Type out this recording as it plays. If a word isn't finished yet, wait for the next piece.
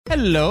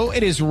Hello,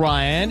 it is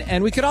Ryan,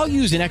 and we could all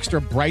use an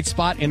extra bright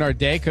spot in our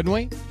day, couldn't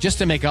we? Just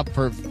to make up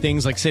for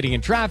things like sitting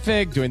in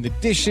traffic, doing the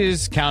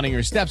dishes, counting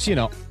your steps, you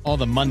know, all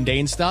the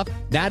mundane stuff.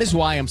 That is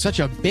why I'm such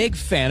a big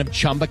fan of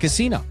Chumba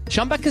Casino.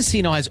 Chumba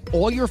Casino has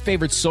all your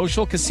favorite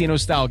social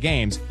casino-style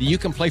games that you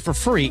can play for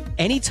free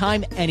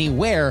anytime,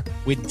 anywhere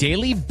with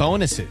daily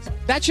bonuses.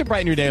 That should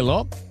brighten your day a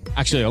little.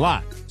 Actually, a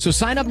lot. So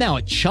sign up now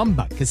at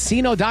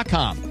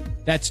ChumbaCasino.com.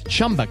 That's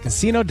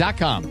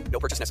ChumbaCasino.com. No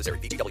purchase necessary.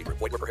 VGW Group.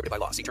 Void where prohibited by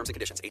law. See terms and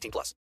conditions.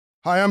 18+.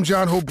 Hi, I'm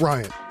John Hope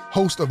Bryant,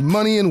 host of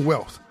Money and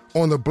Wealth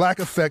on the Black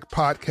Effect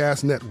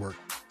Podcast Network.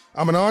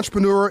 I'm an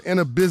entrepreneur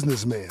and a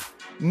businessman.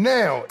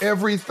 Now,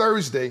 every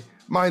Thursday,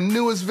 my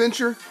newest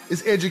venture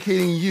is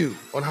educating you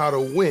on how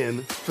to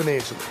win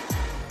financially.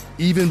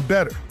 Even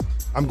better,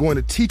 I'm going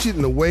to teach it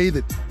in a way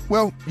that,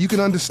 well, you can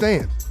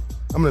understand.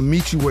 I'm going to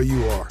meet you where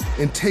you are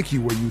and take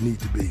you where you need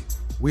to be.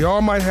 We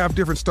all might have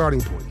different starting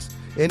points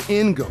and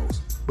end goals,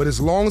 but as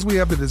long as we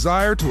have the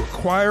desire to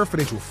acquire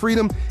financial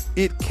freedom,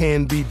 it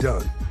can be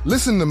done.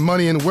 Listen to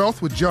Money and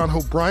Wealth with John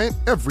Hope Bryant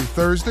every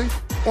Thursday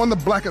on the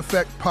Black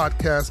Effect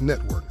Podcast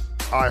Network,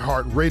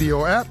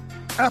 iHeartRadio app,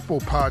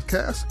 Apple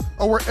Podcasts,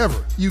 or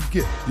wherever you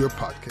get your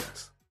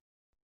podcasts.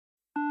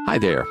 Hi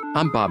there,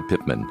 I'm Bob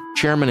Pittman,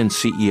 Chairman and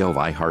CEO of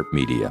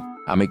iHeartMedia.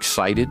 I'm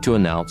excited to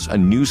announce a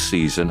new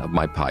season of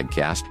my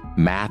podcast,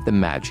 Math and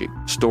Magic,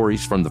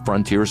 Stories from the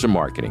Frontiers of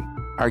Marketing.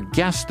 Our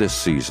guests this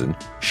season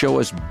show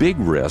us big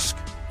risk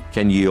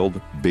can yield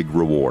big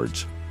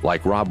rewards,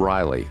 like Rob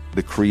Riley,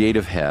 the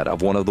creative head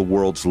of one of the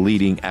world's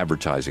leading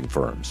advertising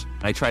firms.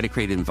 I try to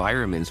create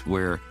environments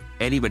where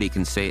anybody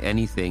can say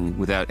anything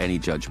without any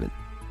judgment.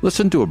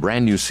 Listen to a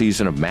brand new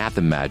season of Math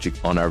and Magic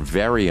on our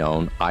very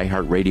own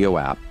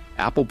iHeartRadio app,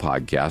 Apple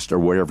Podcast, or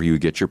wherever you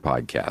get your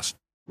podcast.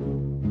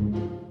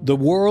 The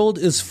world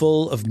is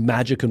full of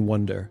magic and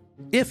wonder,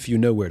 if you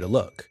know where to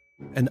look.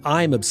 And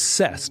I'm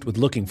obsessed with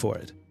looking for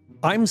it.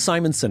 I'm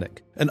Simon Sinek,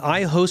 and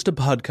I host a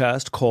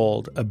podcast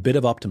called A Bit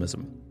of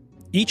Optimism.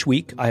 Each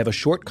week, I have a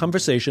short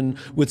conversation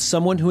with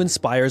someone who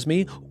inspires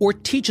me or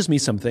teaches me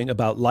something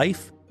about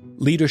life,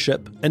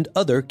 leadership, and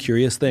other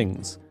curious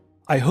things.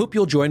 I hope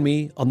you'll join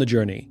me on the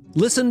journey.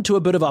 Listen to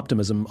A Bit of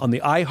Optimism on the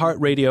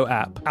iHeartRadio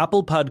app,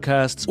 Apple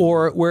Podcasts,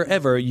 or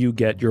wherever you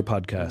get your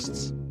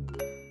podcasts.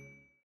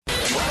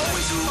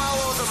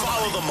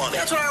 Follow the money.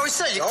 That's what I always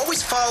say. You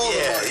always follow the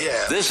money.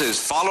 Yeah. This is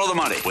Follow the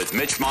Money with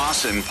Mitch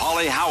Moss and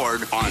Paulie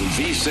Howard on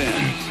VSiN.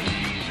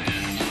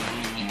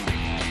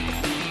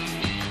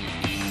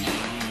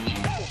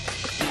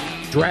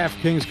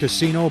 DraftKings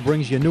Casino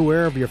brings you a new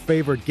era of your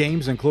favorite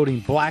games, including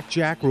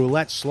blackjack,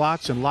 roulette,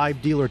 slots, and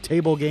live dealer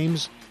table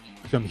games.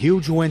 Some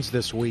huge wins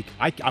this week.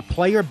 A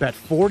player bet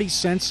 40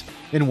 cents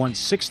and won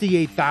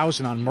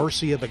 $68,000 on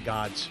Mercy of the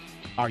Gods.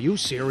 Are you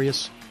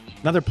serious?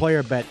 Another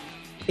player bet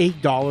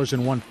 $8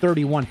 and won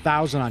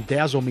 $31,000 on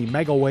Dazzle Me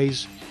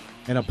Megaways,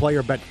 and a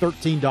player bet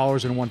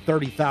 $13 and won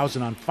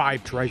 $30,000 on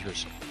 5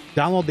 Treasures.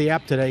 Download the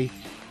app today.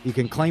 You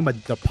can claim a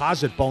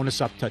deposit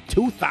bonus up to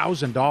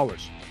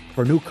 $2,000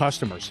 for new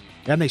customers.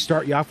 Then they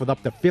start you off with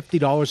up to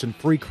 $50 in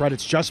free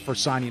credits just for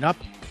signing up.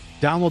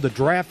 Download the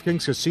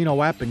DraftKings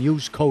Casino app and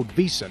use code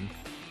VSiN.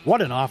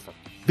 What an offer.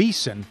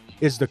 VSiN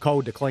is the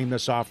code to claim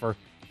this offer.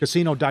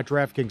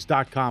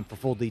 Casino.DraftKings.com for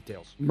full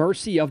details.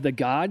 Mercy of the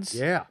Gods?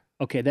 Yeah.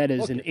 Okay, that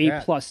is an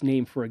A-plus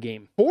name for a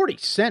game.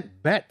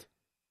 40-cent bet.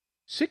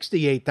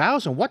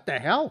 $68,000. What the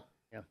hell?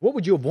 Yeah. What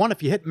would you have won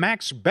if you hit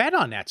max bet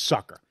on that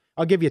sucker?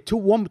 I'll give you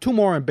two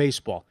more in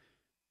baseball.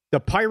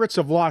 The Pirates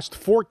have lost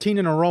 14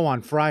 in a row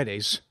on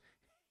Fridays.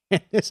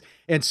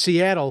 And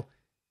Seattle,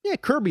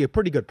 Kirby, a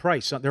pretty good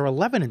price. They're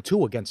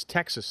 11-2 against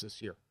Texas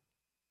this year.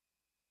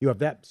 You have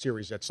that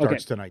series that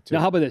starts tonight, too.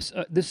 Now, how about this?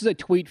 This is a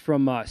tweet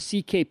from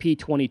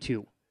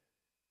CKP22.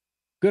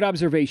 Good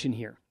observation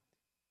here.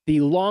 The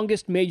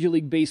longest Major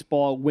League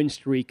Baseball win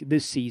streak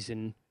this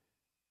season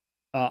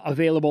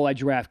available at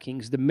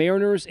DraftKings. The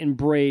Mariners and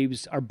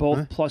Braves are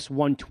both plus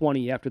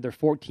 120 after their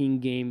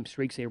 14-game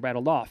streaks they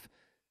rattled off.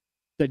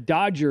 The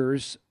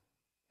Dodgers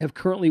have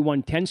currently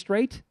won 10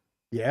 straight.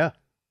 Yeah.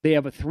 They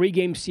have a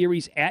 3-game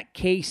series at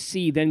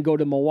KC, then go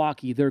to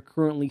Milwaukee. They're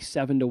currently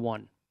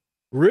 7-1.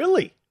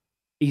 Really?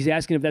 He's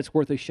asking if that's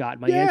worth a shot.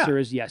 My answer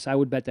is yes. I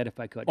would bet that if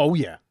I could. Oh,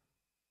 yeah.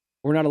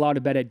 We're not allowed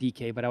to bet at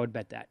DK, but I would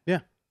bet that. Yeah.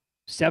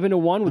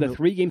 7-1 with a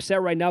 3-game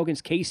set right now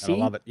against KC. I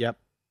love it. Yep.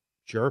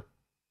 Sure.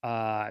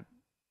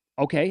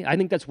 Okay. I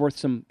think that's worth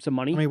some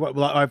money. I mean,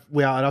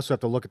 I'd also have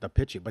to look at the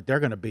pitching, but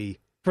they're going to be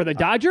for the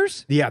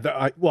Dodgers. Yeah.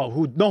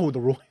 Who the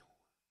rule?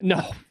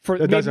 No,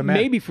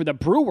 maybe for the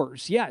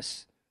Brewers.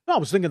 Yes. No, I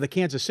was thinking of the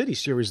Kansas City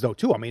series though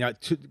too. I mean,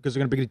 because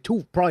they're going to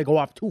be probably go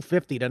off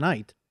 250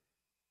 tonight.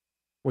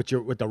 With the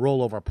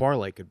rollover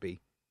parlay could be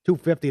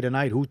 250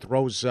 tonight. Who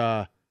throws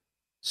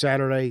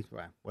Saturday?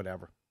 Well,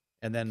 whatever.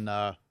 And then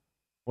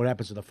what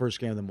happens in the first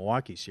game of the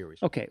Milwaukee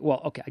series? Okay.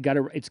 I got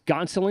it. It's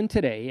Gonsolin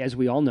today, as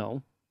we all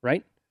know,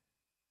 right?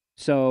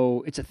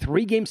 So it's a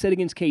 3-game set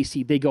against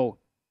KC. They go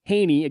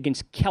Haney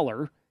against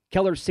Keller.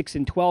 Keller's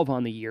 6-12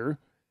 on the year.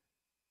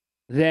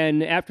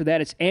 Then after that,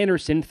 it's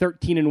Anderson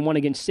 13-1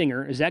 against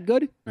Singer. Is that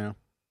good? Yeah.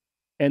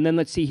 And then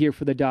let's see here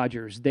for the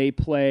Dodgers. They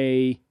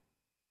play,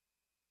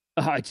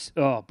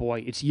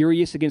 it's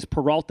Urias against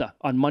Peralta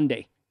on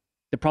Monday.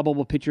 The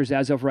probable pitchers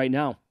as of right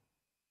now.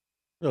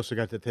 We also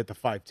got to hit the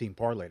 5-team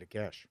parlay to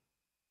cash.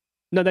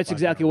 No, that's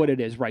exactly what it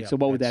is, right? Yeah, so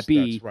what would that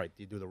be? That's right.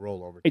 You do the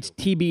rollover. It's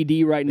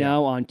TBD right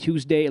now on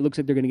Tuesday. It looks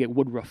like they're going to get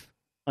Woodruff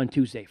on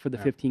Tuesday for the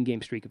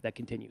 15-game streak if that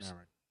continues.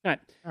 All right,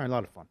 a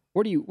lot of fun.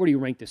 Where do you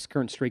rank this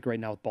current streak right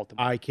now with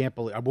Baltimore? I can't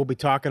believe we'll be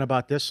talking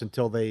about this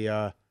until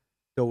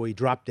we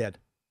drop dead.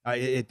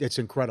 It's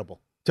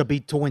incredible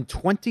to win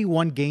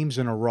 21 games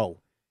in a row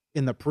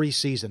in the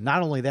preseason.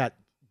 Not only that,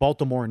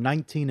 Baltimore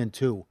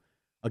 19-2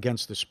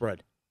 against the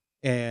spread.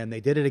 And they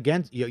did it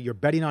again. You're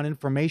betting on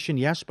information,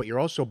 yes, but you're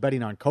also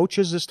betting on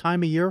coaches this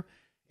time of year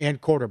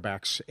and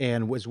quarterbacks.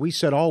 And as we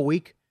said all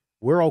week,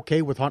 we're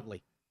okay with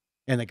Huntley.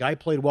 And the guy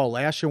played well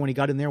last year when he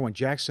got in there when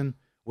Jackson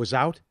was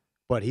out,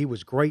 but he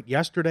was great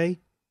yesterday.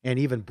 And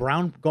even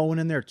Brown going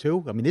in there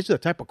too. I mean, these are the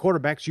type of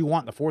quarterbacks you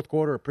want in the fourth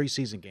quarter of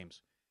preseason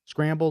games.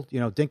 Scrambled,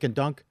 dink and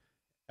dunk.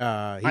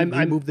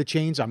 He moved the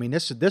chains. I mean,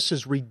 this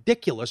is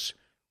ridiculous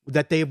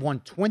that they've won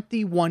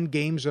 21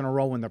 games in a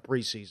row in the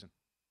preseason.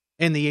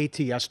 And the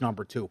ATS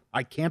number, too.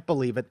 I can't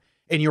believe it.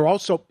 And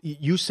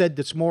you said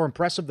it's more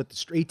impressive that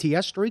the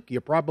ATS streak.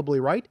 You're probably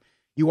right.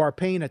 You are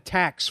paying a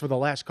tax for the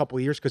last couple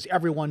of years because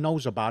everyone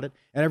knows about it,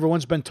 and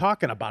everyone's been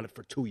talking about it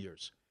for 2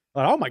 years.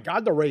 But, oh, my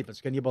God, the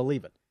Ravens. Can you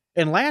believe it?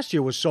 And last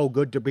year was so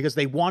good because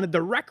they wanted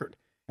the record,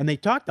 and they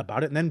talked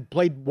about it and then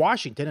played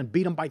Washington and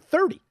beat them by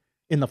 30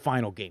 in the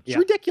final game. It's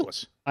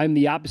ridiculous. I'm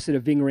the opposite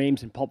of Ving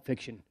Rhames in Pulp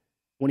Fiction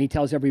when he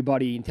tells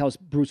everybody and tells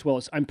Bruce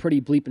Willis, I'm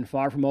pretty bleeping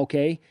far from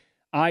okay.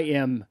 I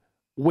am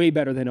way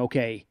better than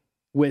okay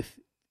with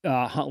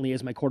Huntley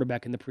as my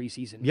quarterback in the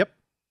preseason. Yep.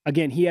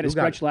 Again, he had a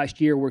stretch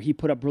last year where he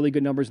put up really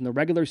good numbers in the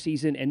regular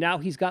season, and now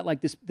he's got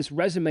like this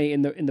resume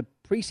in the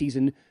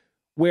preseason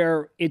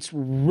where it's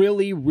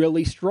really,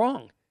 really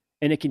strong.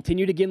 And it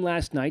continued again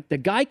last night. The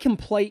guy can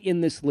play in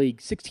this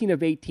league, 16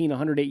 of 18,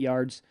 108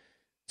 yards.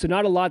 So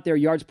not a lot there,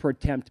 yards per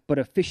attempt, but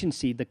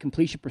efficiency, the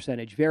completion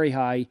percentage, very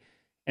high.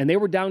 And they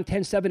were down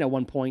 10-7 at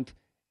one point,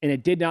 and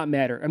it did not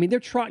matter. I mean, they're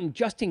trotting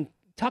Justin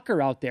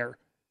Tucker out there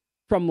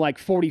from like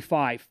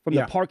 45 from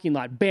the parking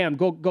lot. Bam,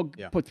 go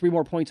put 3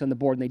 more points on the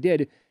board, and they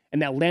did.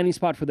 And that landing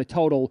spot for the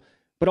total,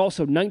 but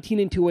also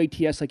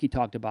 19-2 ATS like you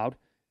talked about.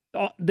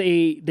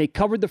 They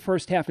covered the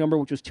first half number,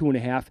 which was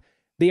 2.5.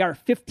 They are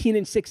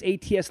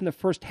 15-6 ATS in the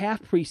first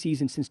half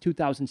preseason since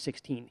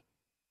 2016.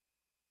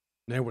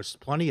 There was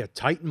plenty of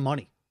Titan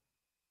money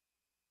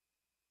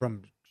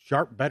from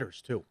sharp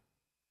bettors, too.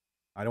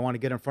 I don't want to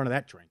get in front of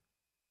that train,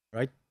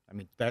 right? I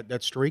mean,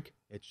 that streak,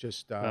 it's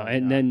just...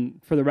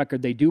 then, for the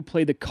record, they do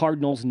play the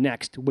Cardinals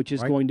next, which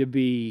is going to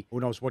be... Who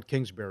knows what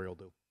Kingsbury will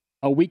do.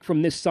 A week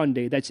from this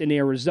Sunday. That's in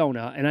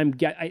Arizona.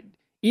 And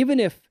even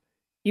if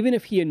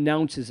he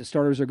announces the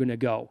starters are going to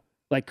go,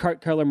 like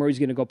Kyler Murray's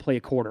going to go play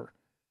a quarter,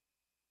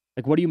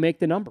 like, what do you make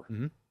the number?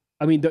 Mm-hmm.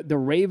 I mean, the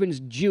Ravens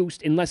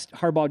juiced, unless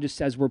Harbaugh just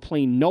says we're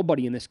playing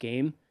nobody in this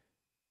game,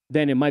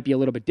 then it might be a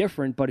little bit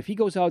different. But if he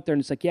goes out there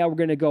and it's like, we're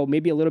going to go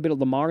maybe a little bit of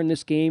Lamar in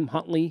this game,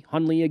 Huntley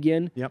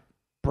again,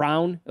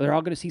 Brown, they're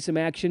all going to see some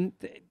action.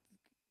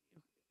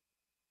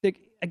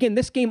 Again,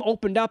 this game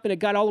opened up and it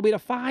got all the way to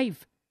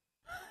 5.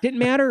 Didn't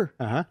matter.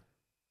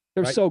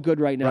 They're so good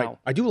right now. Right.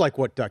 I do like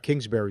what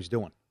Kingsbury's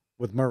doing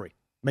with Murray.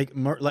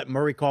 Let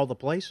Murray call the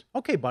plays.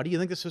 Okay, buddy, you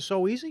think this is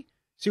so easy?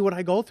 See what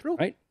I go through?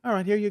 Right. All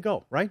right, here you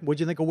go. Right?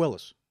 What'd you think of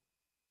Willis?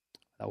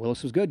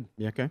 Willis was good.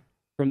 Yeah, okay.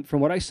 From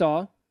what I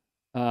saw,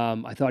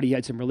 I thought he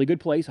had some really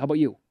good plays. How about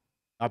you?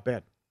 Not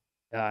bad.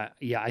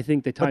 I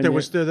think the time. But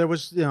there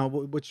was,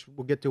 which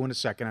we'll get to in a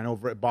second. I know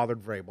it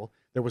bothered Vrabel.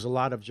 There was a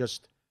lot of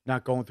just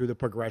not going through the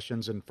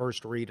progressions and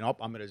first read, and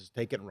I'm going to just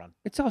take it and run.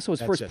 It's also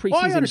his first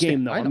preseason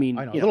game, though. I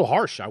know. A little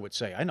harsh, I would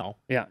say. I know.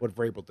 Yeah. What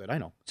Vrabel did. I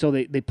know. So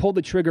they pulled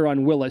the trigger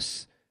on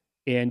Willis,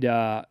 and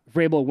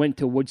Vrabel went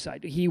to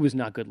Woodside. He was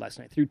not good last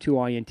night. Threw 2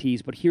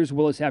 INTs. But here's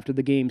Willis after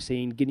the game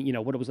saying,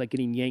 what it was like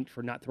getting yanked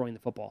for not throwing the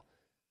football.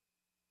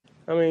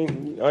 I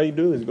mean, all you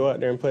do is go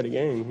out there and play the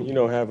game. You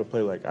don't have a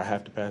play like, I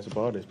have to pass the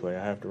ball this play,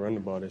 I have to run the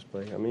ball this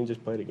play. I mean,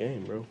 just play the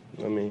game, bro.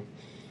 I mean,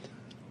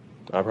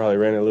 I probably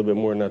ran it a little bit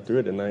more than I threw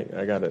it tonight.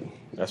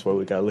 That's why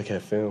we got to look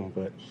at film,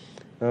 but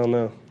I don't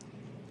know.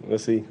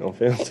 Let's see on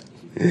film.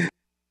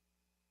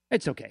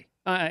 It's okay.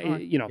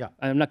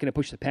 I'm not going to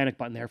push the panic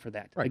button there for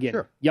that. Right, Again,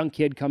 sure. Young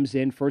kid comes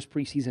in, first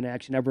preseason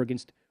action ever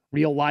against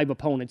real live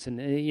opponents, and,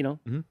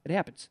 it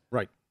happens.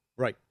 Right.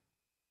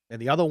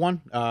 And the other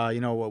one,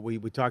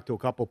 we talked to a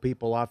couple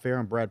people off air,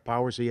 and Brad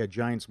Powers, he had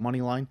Giants money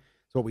line.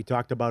 That's what we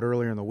talked about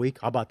earlier in the week.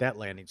 How about that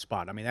landing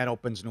spot? I mean, that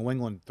opens New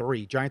England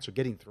 3. Giants are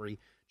getting 3.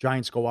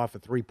 Giants go off a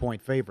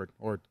 3-point favorite,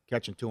 or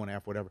catching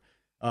 2.5, whatever,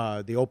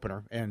 the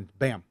opener, and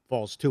bam,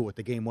 falls 2 with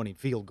the game-winning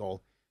field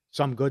goal.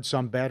 Some good,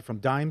 some bad from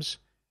Dimes.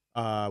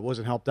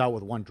 Wasn't helped out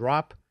with 1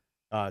 drop.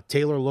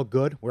 Taylor looked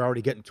good. We're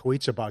already getting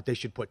tweets about they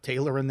should put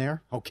Taylor in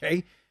there,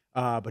 okay?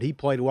 But he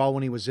played well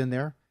when he was in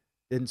there.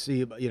 Didn't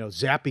see,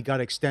 Zappy got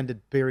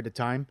extended period of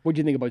time. What do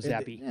you think about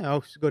Zappy?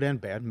 It's good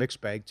and bad. Mixed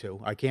bag, too.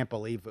 I can't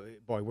believe,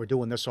 we're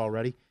doing this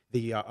already.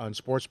 the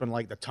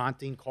unsportsmanlike, the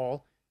taunting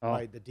call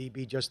by the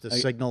DB just to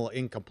signal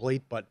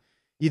incomplete. But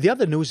the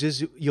other news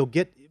is you'll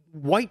get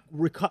White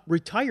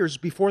retires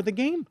before the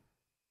game,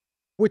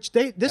 which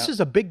this is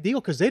a big deal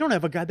because they don't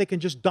have a guy they can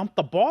just dump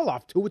the ball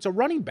off to. It's a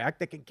running back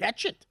that can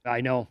catch it.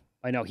 I know.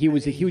 He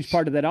was a huge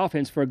part of that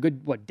offense for a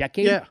good,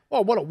 decade? Yeah.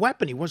 Oh, what a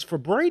weapon he was for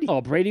Brady.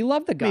 Oh, Brady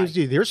loved the guy. I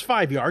mean, there's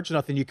 5 yards,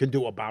 nothing you can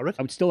do about it.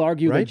 I would still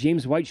argue that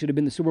James White should have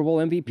been the Super Bowl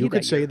MVP. You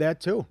could say that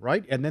too,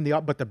 right? And then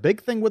but the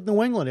big thing with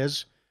New England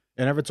is,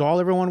 and it's all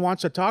everyone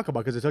wants to talk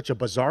about because it's such a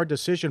bizarre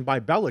decision by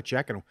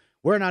Belichick, and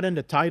we're not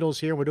into titles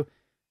here.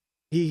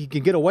 He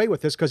can get away with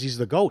this because he's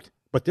the GOAT.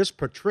 But this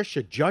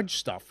Patricia Judge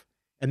stuff,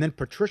 and then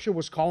Patricia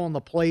was calling the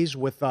plays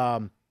with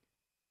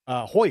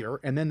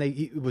Hoyer, and then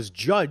it was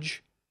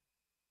Judge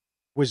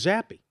with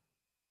Zappe.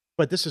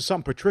 But this is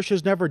something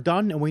Patricia's never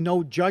done, and we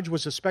know Judge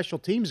was a special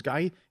teams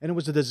guy, and it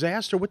was a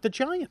disaster with the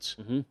Giants.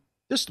 Mm-hmm.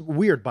 Just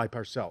weird by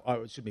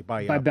Belichick.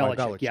 By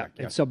Belichick, yeah.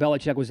 And so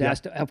Belichick was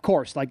asked, of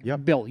course,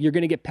 Bill, you're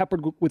going to get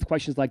peppered with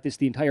questions like this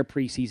the entire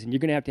preseason. You're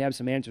going to have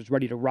some answers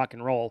ready to rock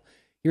and roll.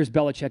 Here's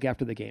Belichick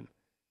after the game.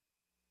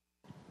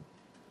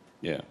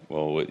 Yeah,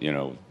 well,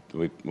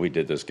 we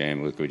did this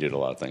game. We did a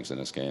lot of things in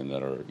this game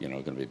that are,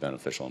 going to be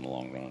beneficial in the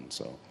long run.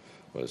 So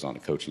whether it's on the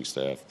coaching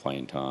staff,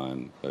 playing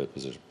time, the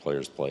position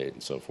players played,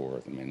 and so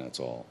forth. I mean, that's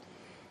all,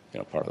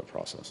 part of the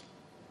process.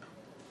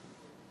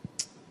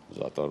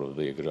 So I thought it would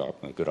be a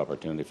good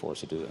opportunity for us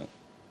to do that.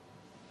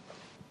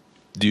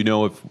 Do you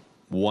know if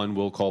one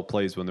will call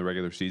plays when the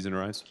regular season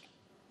arrives?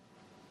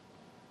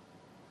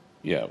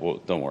 Yeah, well,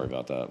 don't worry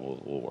about that.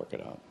 We'll work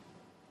it out.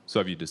 So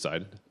have you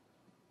decided?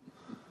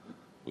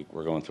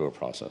 We're going through a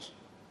process.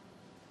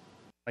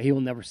 He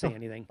will never say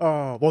anything.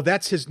 Oh, well,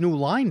 that's his new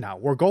line now.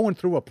 We're going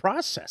through a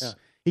process. Yeah.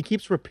 He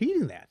keeps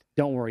repeating that.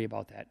 Don't worry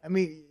about that. I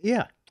mean,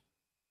 yeah.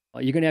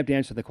 Well, you're going to have to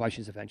answer the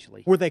questions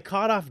eventually. Were they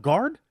caught off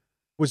guard?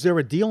 Was there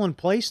a deal in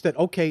place that,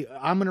 okay,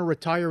 I'm going to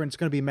retire and it's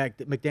going to be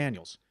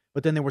McDaniels?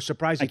 But then they were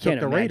surprised he took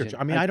the Raiders.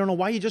 I mean, I don't know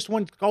why you just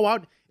wouldn't go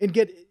out and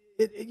get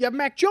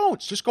Mac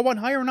Jones. Just go out and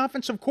hire an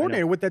offensive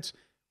coordinator that's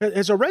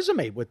as a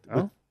resume with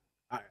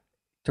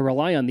to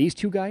rely on these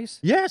two guys?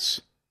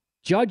 Yes.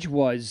 Judge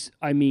was,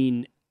 I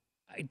mean,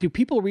 do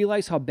people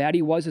realize how bad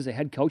he was as a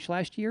head coach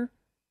last year?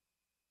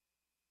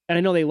 And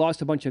I know they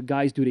lost a bunch of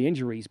guys due to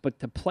injuries, but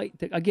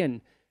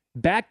again,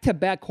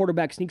 back-to-back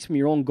quarterback sneaks from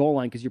your own goal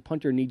line because your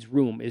punter needs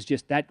room is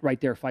just that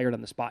right there fired on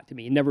the spot to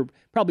me. And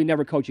probably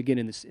never coach again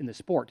in the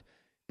sport.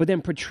 But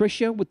then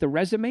Patricia with the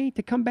resume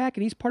to come back,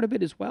 and he's part of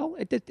it as well.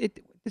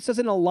 This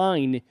doesn't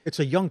align. It's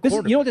a young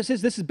quarterback. You know what this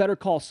is? This is Better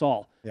Call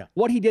Saul. Yeah.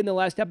 What he did in the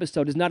last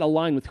episode does not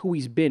align with who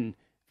he's been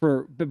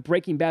for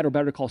Breaking Bad or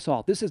Better Call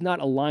Saul. This is not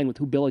aligned with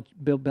who Bill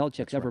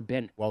Belichick's ever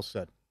been. Well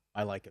said.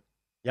 I like it.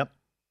 Yep.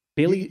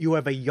 Bailey, you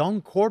have a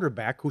young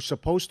quarterback who's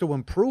supposed to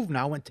improve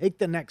now and take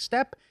the next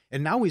step,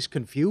 and now he's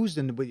confused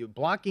and with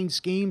blocking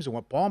schemes and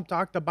what Palm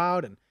talked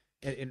about, and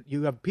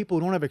you have people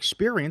who don't have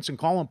experience and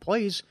calling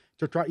plays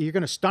to try. You're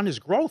going to stun his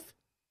growth.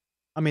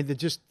 I mean,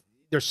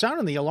 they're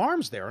sounding the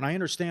alarms there, and I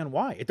understand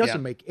why. It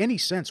doesn't make any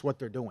sense what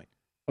they're doing.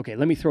 Okay,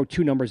 let me throw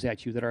two numbers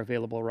at you that are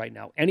available right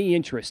now. Any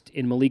interest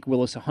in Malik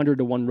Willis,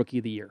 100-1 Rookie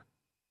of the Year?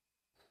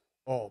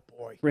 Oh,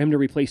 boy. For him to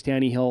replace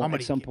Tannehill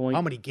at some point.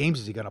 How many games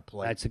is he going to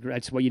play?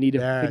 That's what you need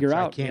to figure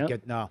out. I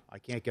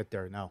can't get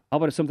there, no. How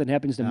about if something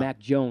happens to Mac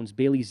Jones?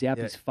 Bailey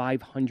Zappe's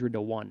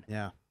 500-1.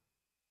 Yeah.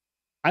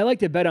 I like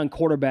to bet on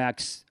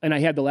quarterbacks, and I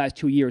had the last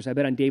 2 years. I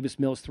bet on Davis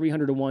Mills,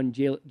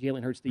 300-1,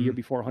 Jalen Hurts the year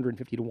before,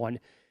 150-1,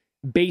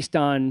 based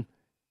on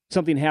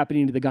something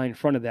happening to the guy in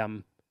front of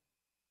them.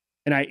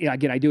 And I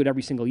do it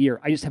every single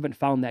year. I just haven't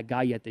found that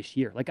guy yet this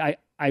year. Like,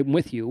 I'm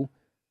with you.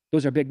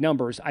 Those are big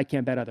numbers. I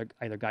can't bet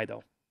either guy,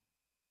 though.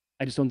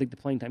 I just don't think the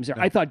playing time's there.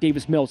 No. I thought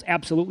Davis Mills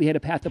absolutely had a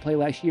path to play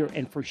last year,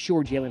 and for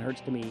sure Jalen Hurts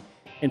to me.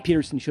 And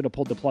Peterson should have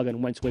pulled the plug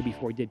on Wentz way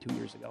before he did 2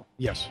 years ago.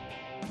 Yes.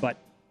 But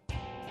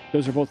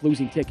those are both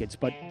losing tickets,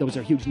 but those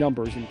are huge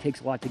numbers, and it takes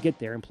a lot to get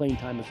there, and playing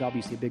time is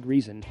obviously a big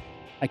reason.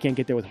 I can't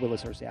get there with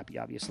Willis or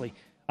Zappe, obviously.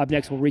 Up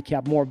next, we'll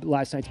recap more of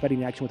last night's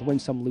betting action with Win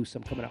Some, Lose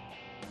Some coming up.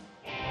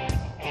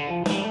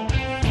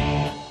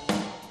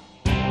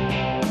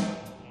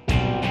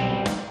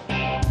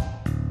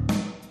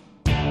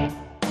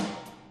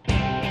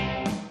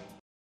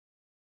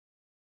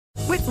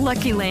 With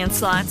Lucky Land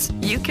Slots,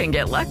 you can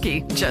get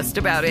lucky just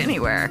about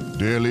anywhere.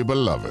 Dearly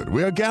beloved,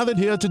 we are gathered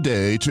here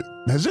today to...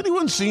 Has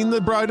anyone seen the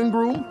bride and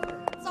groom?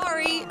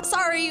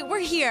 Sorry, we're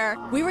here.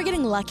 We were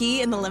getting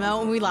lucky in the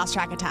limo and we lost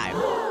track of time.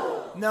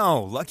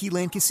 No, Lucky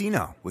Land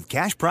Casino, with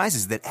cash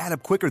prizes that add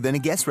up quicker than a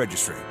guest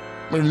registry.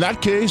 In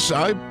that case,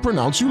 I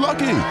pronounce you lucky.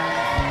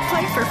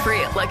 Play for free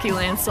at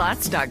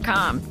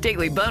LuckyLandSlots.com.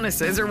 Daily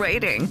bonuses are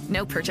waiting.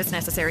 No purchase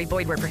necessary.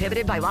 Void where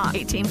prohibited by law.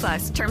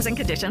 18+. Terms and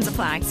conditions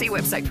apply. See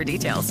website for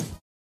details.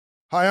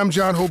 Hi, I'm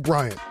John Hope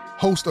Bryant,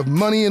 host of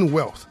Money and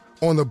Wealth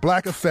on the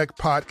Black Effect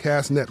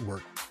Podcast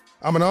Network.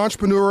 I'm an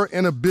entrepreneur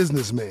and a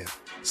businessman.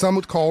 Some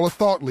would call a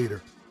thought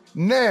leader.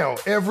 Now,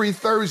 every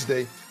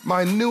Thursday,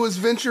 my newest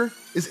venture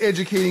is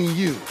educating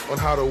you on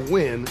how to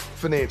win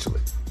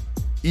financially.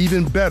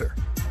 Even better,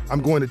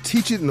 I'm going to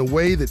teach it in a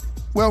way that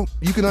well,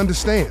 you can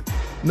understand.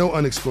 No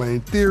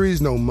unexplained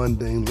theories, no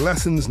mundane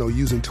lessons, no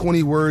using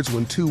 20 words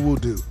when 2 will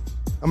do.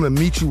 I'm going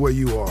to meet you where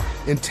you are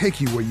and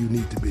take you where you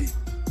need to be.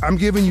 I'm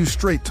giving you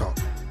straight talk,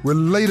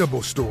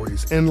 relatable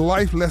stories, and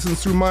life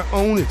lessons through my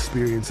own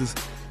experiences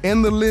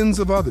and the lens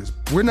of others.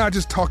 We're not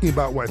just talking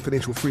about why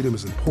financial freedom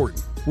is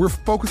important. We're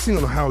focusing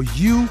on how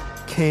you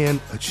can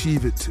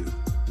achieve it too.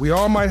 We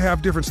all might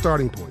have different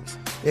starting points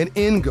and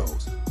end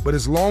goals, but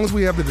as long as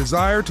we have the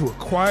desire to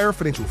acquire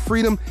financial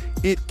freedom,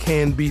 it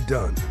can be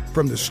done.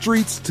 From the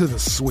streets to the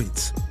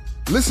suites.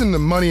 Listen to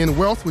Money and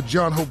Wealth with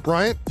John Hope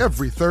Bryant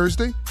every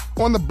Thursday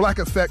on the Black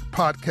Effect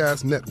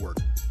Podcast Network,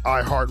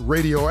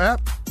 iHeartRadio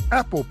app,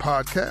 Apple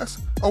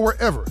Podcasts, or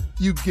wherever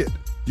you get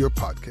your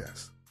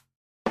podcasts.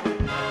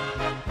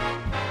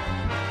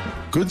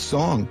 Good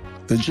song.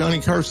 The Johnny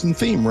Carson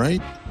theme,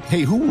 right?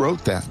 Hey, who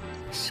wrote that?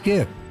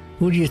 Skip,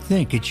 who do you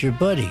think? It's your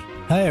buddy.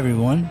 Hi,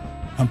 everyone.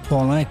 I'm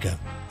Paul Anka.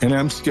 And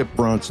I'm Skip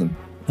Bronson.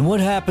 And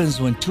what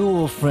happens when two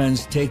old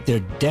friends take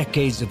their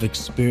decades of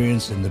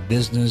experience in the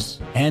business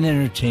and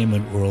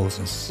entertainment worlds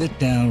and sit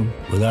down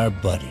with our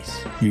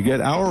buddies? You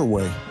get Our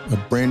Way, a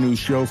brand new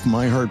show from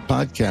iHeart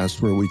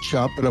Podcast where we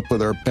chop it up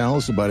with our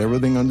pals about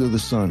everything under the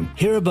sun.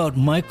 Hear about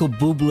Michael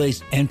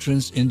Bublé's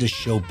entrance into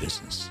show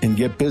business. And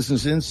get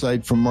business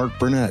insight from Mark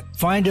Burnett.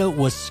 Find out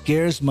what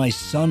scares my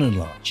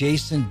son-in-law,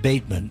 Jason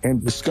Bateman.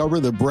 And discover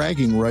the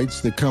bragging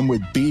rights that come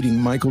with beating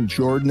Michael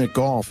Jordan at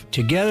golf.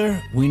 Together,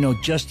 we know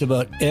just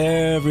about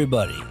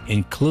everybody,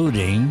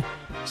 including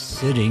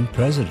sitting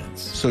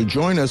presidents. So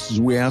join us as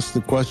we ask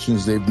the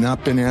questions they've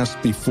not been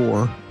asked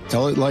before,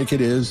 tell it like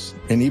it is,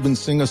 and even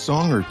sing a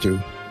song or two.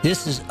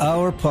 This is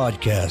our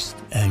podcast,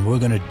 and we're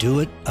going to do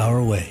it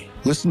our way.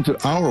 Listen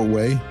to Our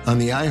Way on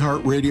the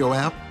iHeartRadio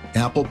app,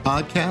 Apple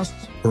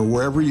Podcasts, or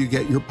wherever you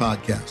get your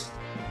podcasts.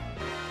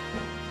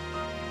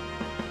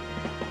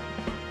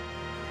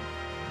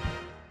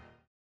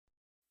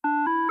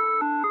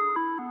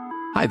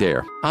 Hi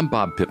there, I'm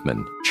Bob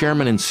Pittman,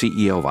 Chairman and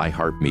CEO of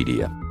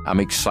iHeartMedia. I'm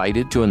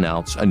excited to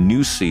announce a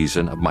new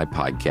season of my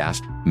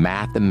podcast,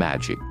 Math and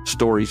Magic,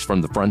 Stories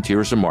from the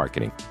Frontiers of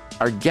Marketing.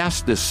 Our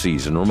guests this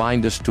season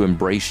remind us to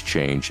embrace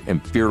change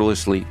and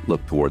fearlessly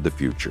look toward the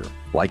future.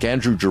 Like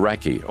Andrew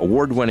Jarecki,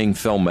 award-winning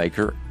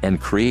filmmaker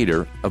and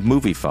creator of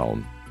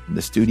Moviefone.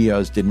 The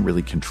studios didn't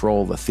really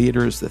control the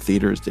theaters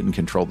didn't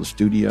control the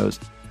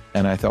studios.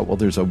 And I thought, well,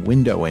 there's a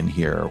window in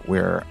here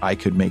where I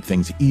could make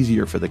things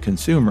easier for the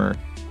consumer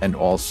and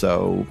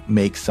also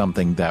make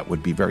something that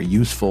would be very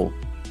useful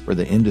for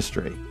the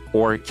industry.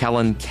 Or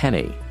Kellen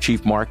Kenny,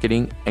 Chief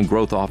Marketing and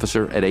Growth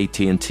Officer at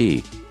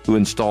AT&T, who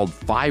installed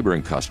fiber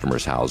in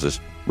customers' houses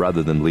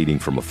rather than leading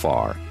from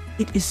afar.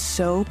 It is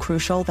so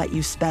crucial that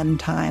you spend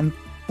time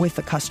with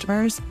the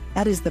customers.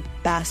 That is the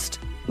best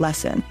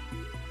lesson.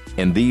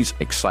 In these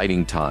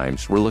exciting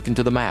times, we're looking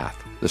to the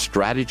math, the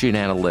strategy and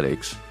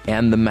analytics,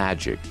 and the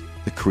magic,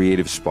 the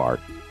creative spark,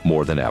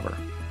 more than ever.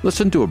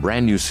 Listen to a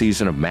brand new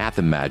season of Math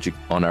and Magic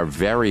on our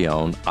very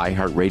own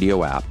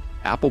iHeartRadio app,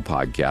 Apple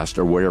Podcast,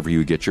 or wherever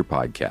you get your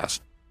podcast.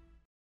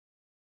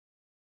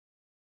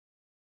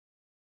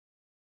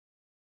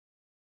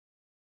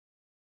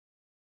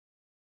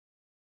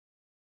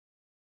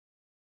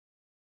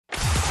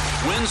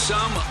 Win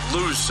Some,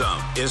 Lose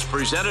Some is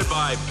presented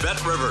by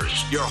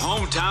BetRivers, your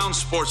hometown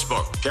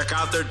sportsbook. Check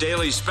out their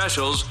daily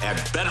specials at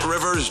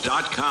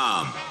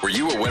BetRivers.com. Were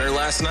you a winner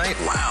last night?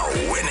 Wow,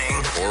 winning.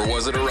 Or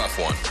was it a rough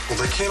one?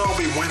 Well, they can't all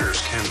be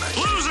winners, can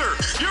they? Loser!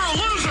 You're a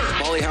loser!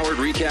 Paulie Howard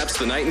recaps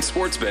the night in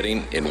sports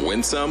betting in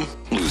Win Some,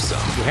 Lose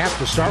Some. You have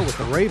to start with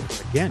the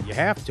Ravens. Again, you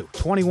have to.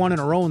 21 in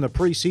a row in the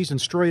preseason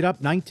straight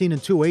up,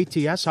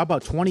 19-2 ATS. How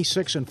about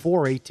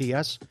 26-4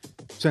 ATS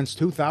since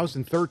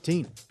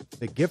 2013?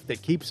 The gift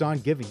that keeps on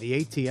giving,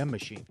 the ATM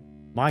machine.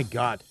 My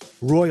God.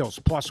 Royals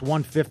plus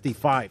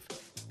 155.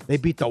 They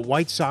beat the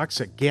White Sox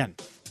again.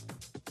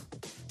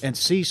 And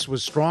Cease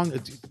was strong.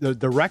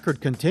 The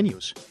record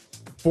continues.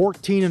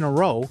 14 in a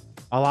row,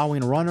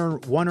 allowing one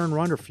earned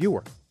run or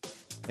fewer.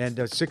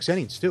 And 6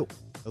 innings, too.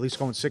 At least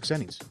going 6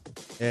 innings.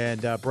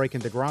 And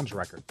breaking DeGrom's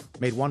record.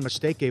 Made one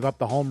mistake, gave up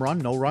the home run,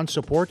 no run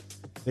support.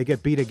 They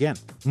get beat again.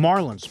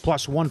 Marlins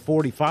plus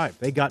 145.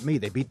 They got me.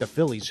 They beat the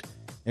Phillies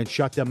and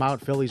shut them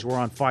out. Phillies were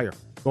on fire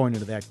going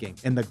into that game.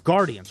 And the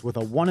Guardians with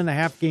a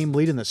 1.5 game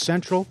lead in the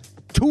Central.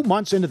 2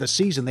 months into the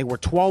season, they were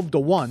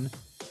 12-1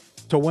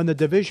 to win the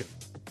division.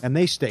 And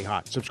they stay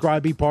hot.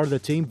 Subscribe, be part of the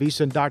team.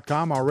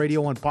 VSiN.com, our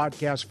radio and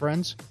podcast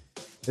friends.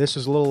 This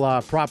is a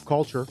little prop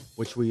culture,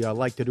 which we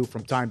like to do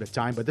from time to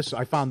time. But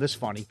I found this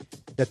funny,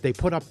 that they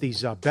put up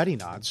these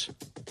betting odds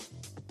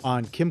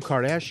on Kim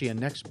Kardashian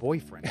next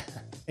boyfriend.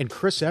 And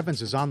Chris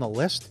Evans is on the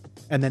list.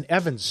 And then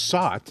Evans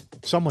saw it.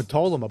 Someone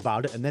told him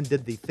about it and then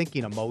did the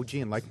thinking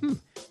emoji and like,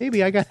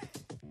 maybe I got...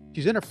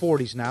 She's in her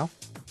 40s now.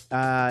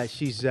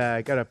 She's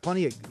got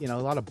a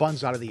lot of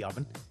buns out of the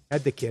oven.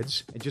 Had the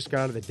kids and just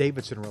got out of the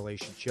Davidson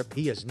relationship.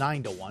 He is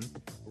 9-1.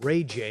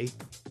 Ray J,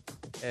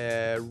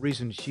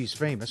 reason she's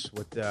famous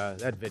with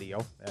that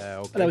video.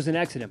 Okay. That was an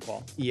accident,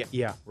 Paul.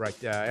 Yeah,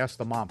 right. Ask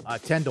the mom.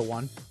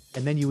 10-1.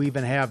 And then you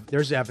even have,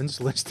 there's Evans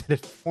listed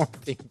at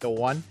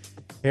 14-1.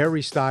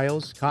 Harry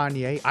Styles,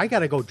 Kanye. I got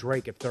to go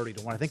Drake at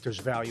 30-1. I think there's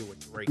value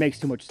with Drake. Makes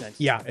too much sense.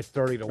 Yeah, at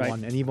 30-1. Right.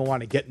 And even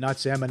want to get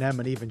nuts, Eminem,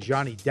 and even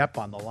Johnny Depp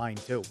on the line,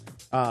 too,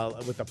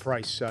 with the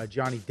price.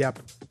 Johnny Depp,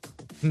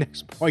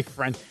 next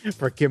boyfriend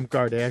for Kim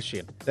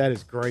Kardashian. That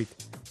is great.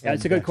 Yeah,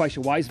 it's a good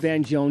question. Why is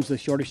Van Jones the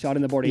shortest shot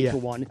on the board,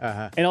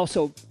 8-1? And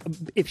also,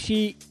 if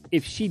she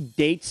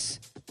dates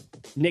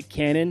Nick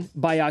Cannon,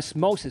 by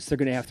osmosis, they're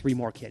going to have 3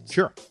 more kids.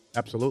 Sure,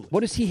 absolutely.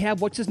 What does he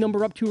have? What's his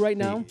number up to right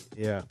now?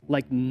 Yeah.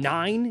 Like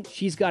 9?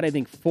 She's got, I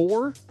think,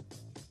 4.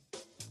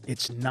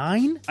 It's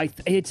 9?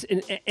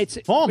 It's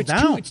Calm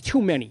down. It's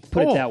too many,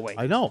 put it that way.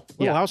 I know.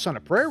 Little house on the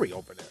prairie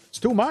over there. It's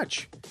too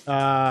much.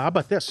 How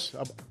about this?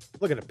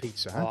 Look at the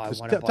pizza, huh? Oh, I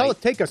want a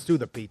bite. Take us through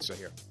the pizza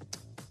here.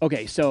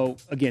 Okay, so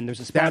again, there's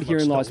a spot here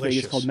in Las Vegas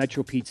delicious. called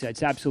Metro Pizza.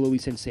 It's absolutely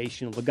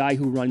sensational. The guy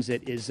who runs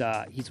it is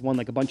he's won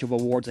like a bunch of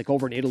awards, like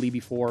over in Italy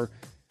before.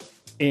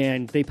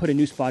 And they put a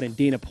new spot in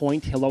Dana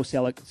Point, Hello,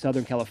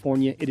 Southern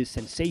California. It is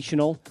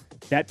sensational.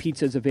 That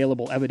pizza is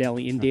available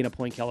evidently in Dana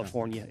Point,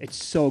 California. It's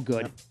so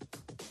good.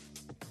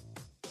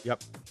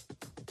 Yep.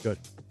 Good.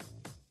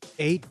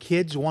 8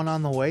 kids, 1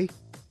 on the way?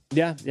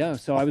 Yeah.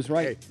 So I was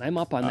right. I'm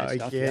up on that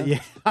stuff. Yeah,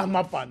 I'm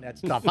up on that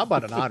stuff. How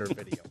about an otter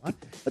video? Huh?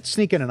 Let's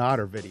sneak in an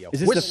otter video.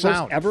 Is this with the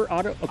sound. first ever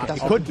otter? Okay.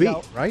 It could be,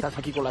 right? Estás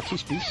aquí con la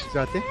Chispis. Is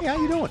that thing? Yeah,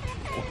 how you doing?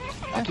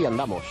 Aquí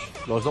andamos,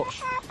 los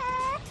dos.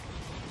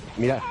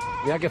 Mira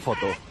qué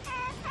foto.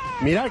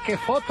 Mirad qué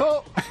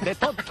foto de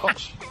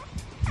tontos.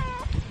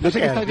 No sé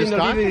qué estás viendo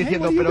el vídeo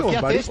diciendo, pero ¿qué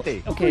hace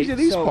este? Okay,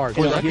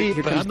 Pues aquí,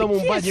 pegándome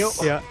un baño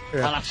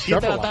a las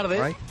 7 de la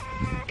tarde,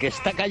 que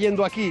está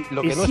cayendo aquí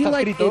lo que Is no he está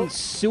like escrito. in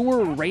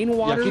sewer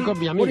rainwater? Y aquí con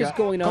mi What amiga. is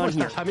going ¿Cómo on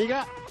here? estás,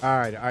 amiga? All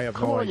right, I have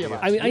no idea.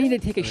 I mean, I need to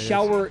take a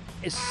shower.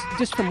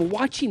 Just from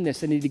watching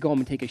this, I need to go home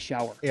and take a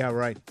shower. Yeah,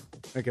 right.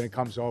 Thinking it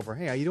comes over.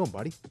 Hey, how you doing,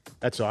 buddy?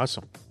 That's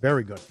awesome.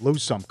 Very good.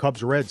 Lose some.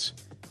 Cubs Reds.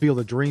 Field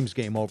of Dreams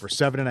game over.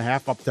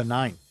 7.5 up to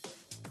 9.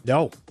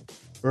 No.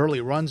 Early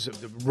runs.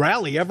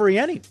 Rally every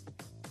inning.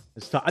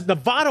 It's tough. The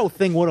Votto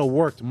thing would have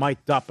worked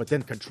mic'd up, but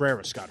then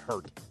Contreras got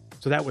hurt.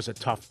 So that was a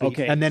tough beat.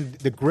 Okay. And then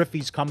the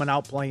Griffey's coming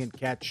out playing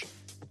catch.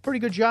 Pretty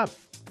good job.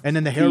 And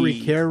then the Harry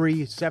Carey,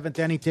 7th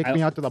inning, take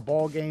me out to the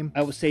ball game.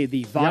 I would say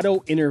the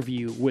Votto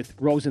interview with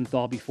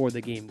Rosenthal before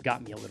the game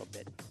got me a little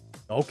bit.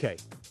 Okay.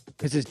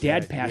 Because his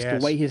dad passed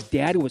away. His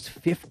dad was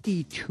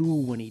 52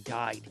 when he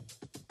died.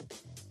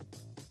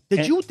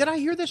 Did I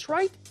hear this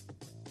right?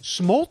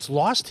 Smoltz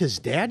lost his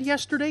dad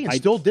yesterday and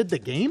still did the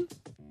game?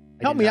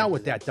 Help me out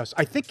with that, Dust.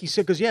 I think he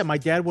said, because, my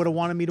dad would have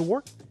wanted me to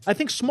work. I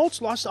think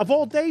Smoltz lost, of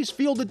all days,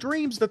 Field of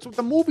Dreams. That's what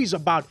the movie's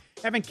about.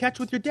 Having catch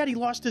with your dad. He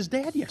lost his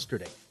dad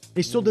yesterday.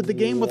 He still did the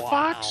game with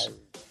Fox.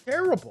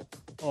 Terrible.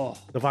 Oh,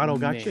 the Votto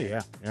got you?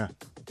 Yeah.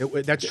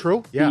 That's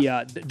true?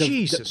 Yeah.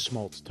 Jesus,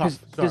 Smoltz. Tough.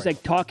 Just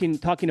like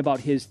talking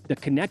about the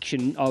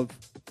connection of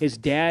his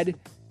dad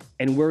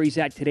and where he's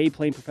at today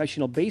playing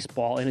professional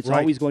baseball, and it's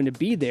always going to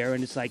be there,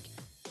 and it's like,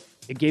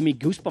 it gave me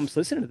goosebumps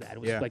listening to that.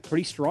 It was like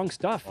pretty strong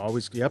stuff.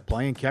 Always,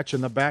 playing catch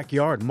in the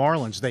backyard.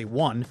 Marlins, they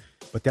won,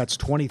 but that's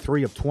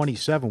 23 of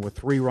 27 with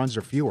 3 runs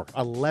or fewer.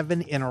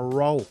 11 in a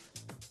row.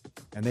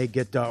 And they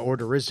get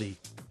Odorizzi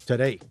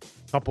today.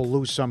 Couple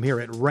lose some here.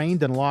 It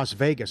rained in Las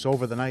Vegas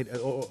over the night,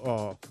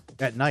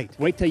 at night.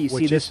 Wait till you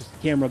see this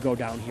camera go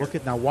down here.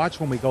 Now watch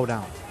when we go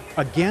down.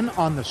 Again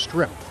on the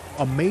Strip,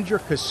 a major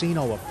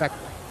casino effect,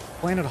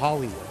 Planet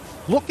Hollywood.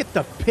 Look at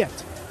the pit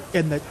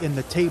in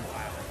the table.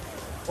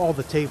 All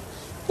the tables.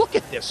 Look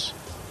at this.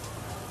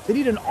 They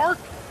need an arc.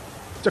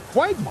 It's a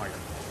quagmire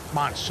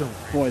monsoon.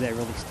 Boy, that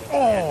really stinks.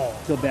 Oh,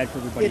 feel bad for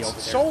everybody over there.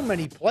 It's so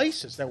many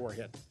places that were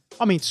hit.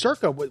 I mean,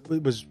 Circa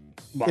was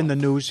in the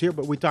news here,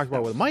 but we talked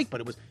about it with Mike.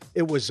 But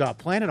it was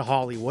Planet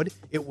Hollywood.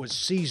 It was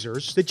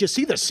Caesars. Did you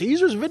see the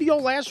Caesars video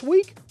last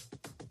week?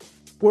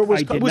 Where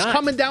it was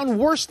coming down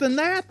worse than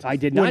that. I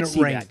did not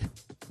see that.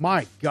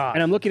 My God.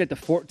 And I'm looking at the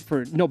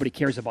for nobody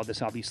cares about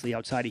this, obviously,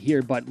 outside of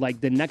here, but like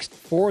the next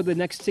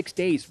 6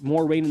 days,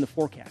 more rain in the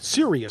forecast.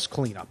 Serious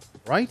cleanup,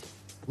 right?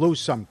 Lose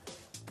some.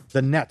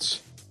 The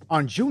Nets.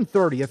 On June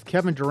 30th,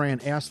 Kevin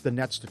Durant asked the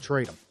Nets to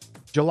trade him.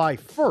 July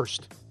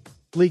 1st,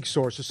 league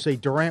sources say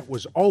Durant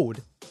was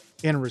owed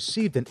and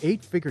received an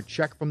 8-figure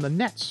check from the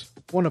Nets,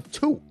 one of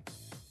 2.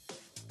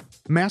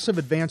 Massive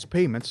advance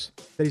payments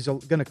that he's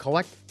going to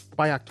collect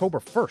by October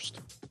 1st.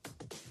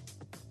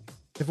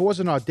 If it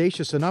wasn't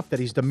audacious enough that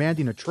he's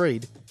demanding a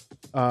trade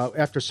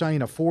after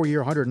signing a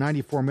 4-year,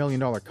 $194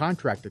 million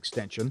contract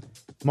extension,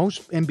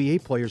 most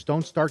NBA players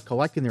don't start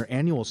collecting their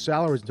annual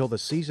salaries until the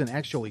season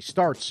actually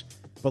starts.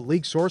 But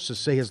league sources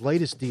say his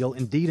latest deal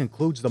indeed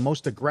includes the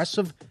most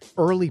aggressive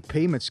early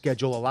payment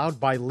schedule allowed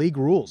by league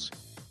rules.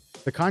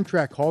 The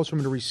contract calls for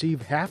him to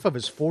receive half of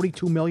his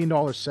 $42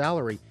 million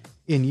salary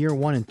in year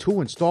 1 and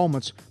 2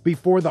 installments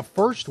before the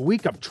first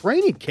week of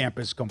training camp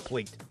is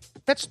complete.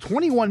 That's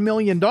 $21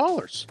 million.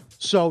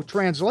 So,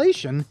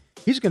 translation,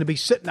 he's going to be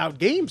sitting out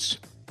games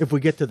if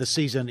we get to the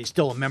season and he's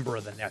still a member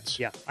of the Nets.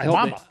 Yeah,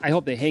 I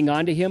hope they hang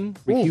on to him,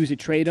 refuse to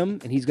trade him,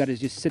 and he's got to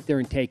just sit there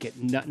and take it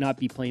and not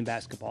be playing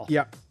basketball.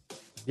 Yeah.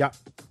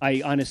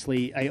 I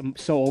am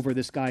so over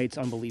this guy. It's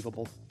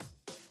unbelievable.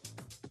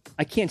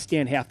 I can't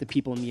stand half the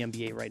people in the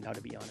NBA right now,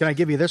 to be honest. Can I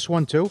give you this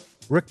one, too?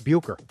 Rick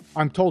Bucher.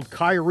 I'm told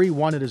Kyrie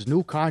wanted his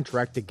new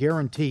contract to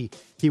guarantee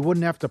he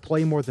wouldn't have to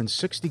play more than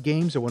 60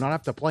 games and would not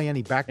have to play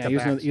any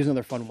back-to-backs. Here's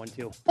another fun one,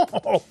 too.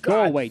 Oh, God.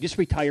 Go away. Just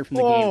retire from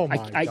the Oh,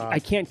 game. my God. I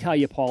can't tell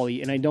you,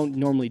 Paulie, and I don't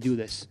normally do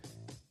this.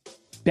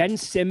 Ben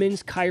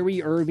Simmons,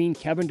 Kyrie Irving,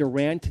 Kevin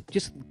Durant,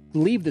 just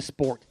leave the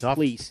sport,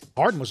 please.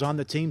 Harden was on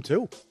the team,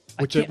 too.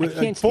 Which I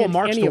can't full stand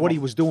marks any to of what them. he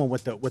was doing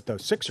with the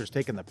Sixers,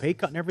 taking the pay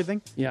cut and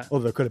everything. Yeah. Well,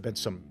 there could have been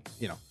some,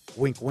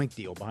 wink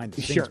deal behind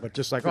the scenes, Sure. but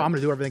just like, I'm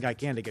going to do everything I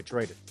can to get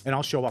traded, and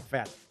I'll show up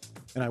fat,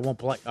 and I won't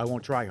play. I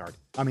won't try hard.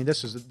 I mean,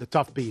 this is the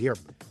tough beat here.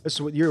 This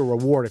is what your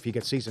reward if you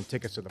get season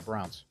tickets to the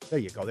Browns. There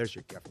you go. There's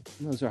your gift.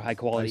 Those are high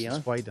quality, License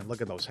huh? plate, and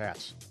look at those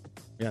hats.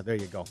 Yeah, there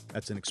you go.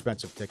 That's an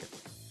expensive ticket.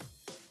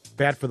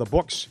 Bad for the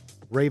books.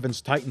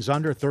 Ravens, Titans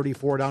under,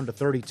 34 down to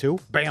 32.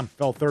 Bam,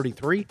 fell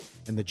 33.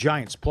 And the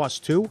Giants plus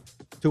 2.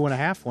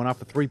 2.5, went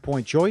off a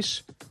 3-point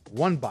choice.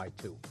 1 by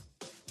 2.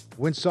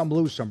 Win some,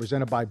 lose some.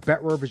 Presented by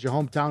Bet Rivers, your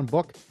hometown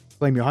book.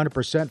 Claim your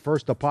 100%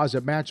 first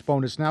deposit match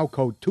bonus now.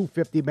 Code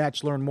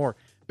 250match. Learn more.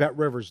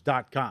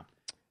 BetRivers.com.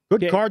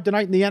 Good card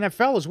tonight in the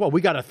NFL as well.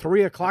 We got a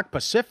 3 o'clock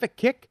Pacific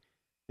kick.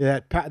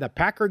 The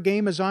Packer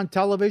game is on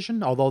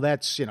television, although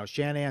that's,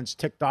 Shanahan's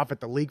ticked off at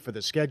the league for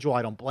the schedule.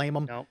 I don't blame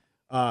him. No.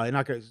 You're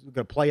not going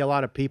to play a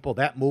lot of people.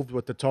 That moved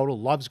with the total.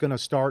 Love's going to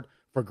start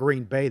for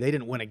Green Bay. They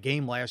didn't win a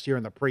game last year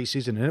in the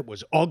preseason, and it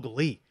was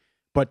ugly.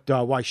 But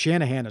why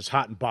Shanahan is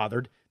hot and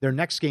bothered, their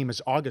next game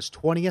is August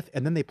 20th,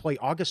 and then they play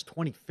August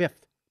 25th. What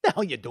the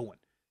hell you doing,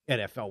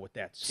 NFL, with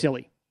that?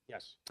 Silly.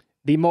 Yes.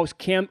 The most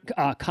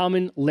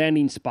common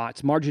landing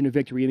spots, margin of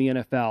victory in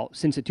the NFL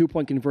since a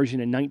 2-point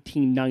conversion in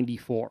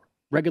 1994.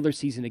 Regular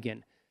season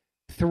again.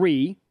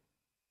 3,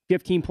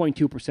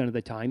 15.2% of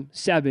the time.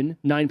 7,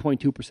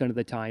 9.2% of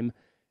the time.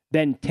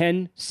 Then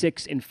 10,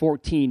 6, and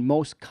 14,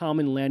 most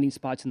common landing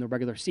spots in the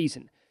regular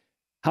season.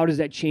 How does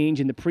that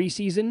change in the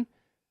preseason?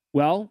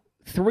 Well,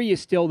 3 is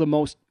still the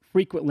most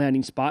frequent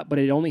landing spot, but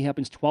it only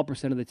happens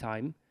 12% of the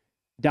time,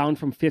 down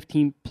from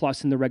 15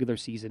 plus in the regular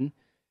season.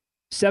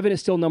 7 is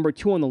still number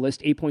 2 on the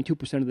list,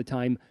 8.2% of the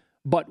time,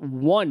 but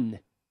 1,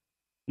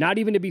 not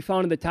even to be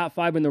found in the top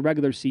 5 in the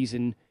regular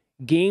season.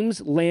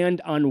 Games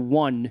land on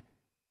 1,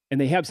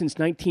 and they have since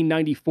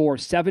 1994,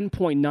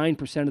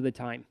 7.9% of the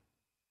time.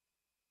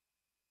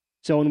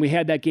 So when we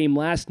had that game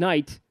last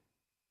night,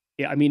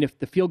 if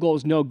the field goal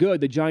is no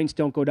good, the Giants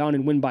don't go down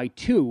and win by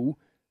 2,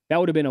 that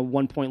would have been a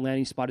 1-point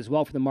landing spot as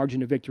well for the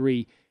margin of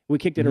victory. We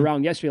kicked it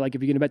around yesterday, like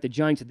if you're going to bet the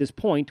Giants at this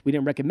point, we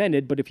didn't recommend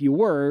it, but if you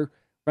were,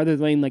 rather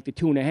than laying like the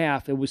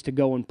 2.5, it was to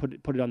go and put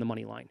it on the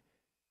money line.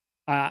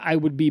 I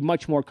would be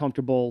much more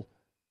comfortable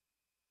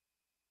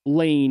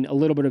laying a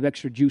little bit of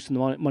extra juice in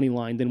the money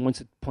line than once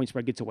the point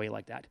spread gets away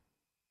like that.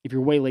 If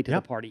you're way late to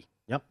the party.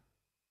 Yep.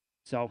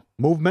 So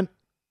movement.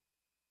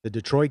 The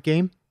Detroit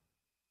game.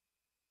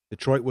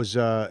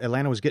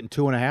 Atlanta was getting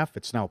 2.5.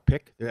 It's now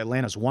pick.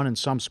 Atlanta's 1 in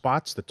some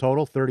spots. The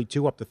total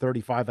 32 up to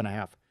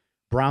 35.5.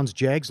 Browns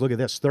Jags. Look at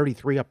this,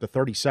 33 up to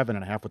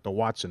 37.5 with the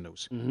Watson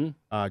news.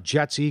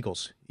 Jets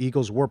Eagles.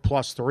 Eagles were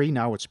plus 3.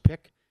 Now it's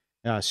pick.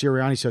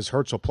 Sirianni says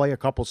Hurts will play a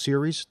couple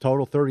series.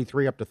 Total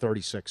 33 up to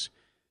 36.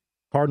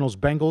 Cardinals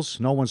Bengals.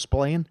 No one's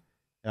playing.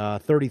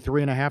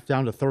 33.5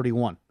 down to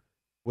 31.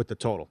 With the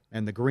total.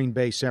 And the Green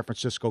Bay San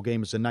Francisco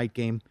game is a night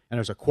game, and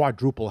there's a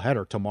quadruple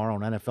header tomorrow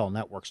on NFL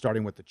Network,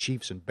 starting with the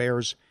Chiefs and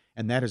Bears,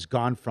 and that has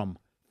gone from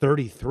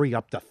 33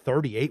 up to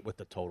 38 with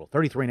the total.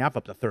 33.5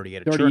 up to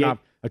 38. A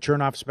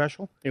Chernoff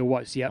special? It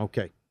was, yeah.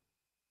 Okay.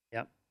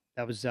 Yep.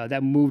 That was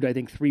that moved, I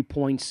think, 3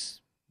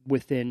 points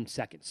within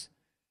seconds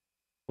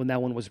when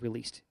that one was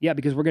released. Yeah,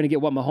 because we're going to get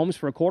Mahomes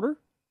for a quarter?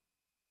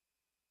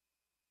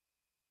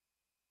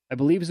 I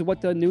believe is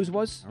what the news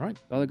was. All right.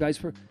 Other guys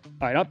for.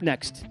 All right, up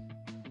next.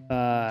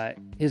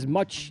 His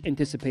much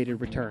anticipated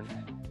return.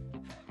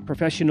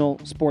 Professional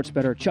sports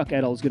bettor Chuck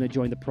Edel is going to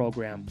join the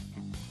program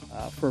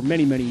for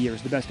many, many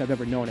years. The best I've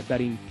ever known at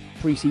betting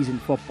preseason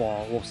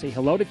football. We'll say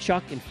hello to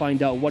Chuck and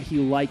find out what he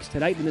likes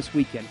tonight and this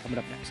weekend. Coming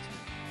up next.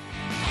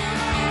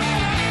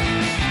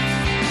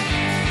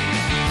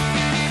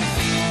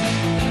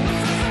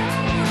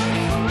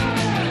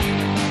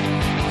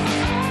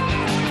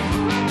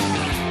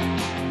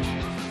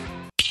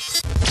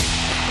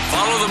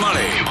 Follow the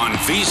money on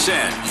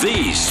VSiN,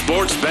 the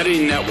Sports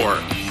Betting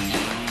Network.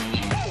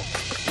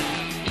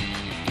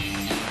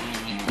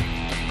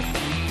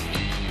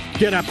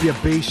 Get up, you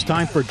beast.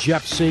 Time for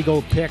Jeff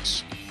Siegel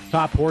picks.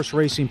 Top horse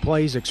racing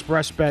plays.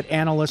 Express Bet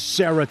analyst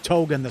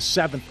Saratoga in the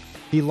 7th.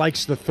 He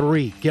likes the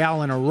 3.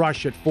 Gallon a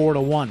Rush at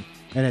 4-1.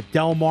 And at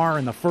Del Mar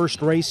in the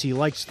first race, he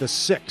likes the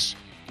 6.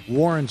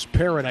 Warren's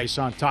Paradise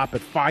on top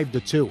at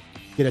 5-2.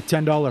 Get a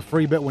 $10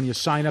 free bet when you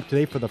sign up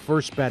today for the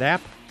First Bet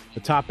app. The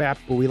top app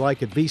we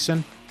like at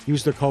VSiN.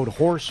 Use the code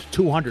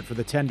HORSE200 for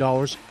the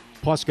 $10.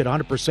 Plus, get a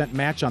 100%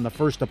 match on the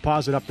first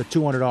deposit up to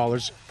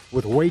 $200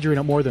 with wagering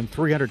at more than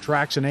 300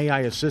 tracks and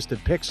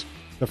AI-assisted picks.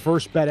 The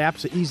First Bet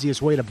app's the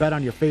easiest way to bet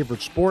on your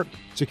favorite sport.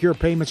 Secure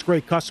payments,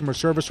 great customer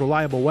service,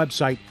 reliable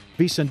website.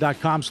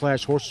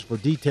 VSiN.com/horses for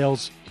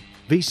details.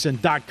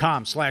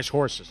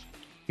 VSiN.com/horses.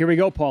 Here we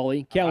go,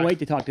 Paulie. Can't wait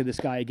to talk to this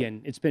guy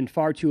again. It's been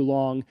far too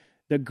long.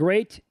 The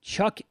great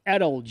Chuck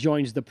Edel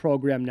joins the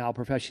program now,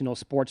 professional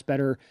sports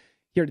bettor,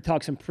 here to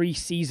talk some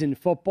preseason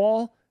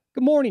football.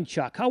 Good morning,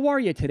 Chuck. How are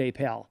you today,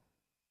 pal?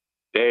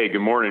 Hey, good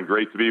morning.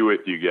 Great to be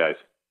with you guys.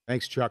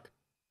 Thanks, Chuck.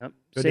 Yep.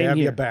 Good to have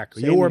you back.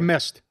 You were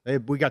missed.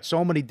 We got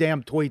so many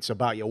damn tweets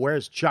about you.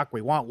 Where's Chuck?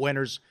 We want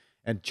winners,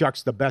 and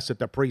Chuck's the best at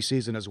the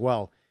preseason as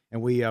well.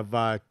 And we have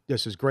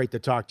this is great to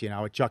talk to you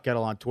now with Chuck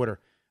Edel on Twitter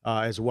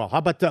as well. How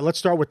about let's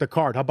start with the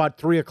card. How about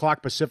 3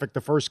 o'clock Pacific,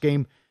 the first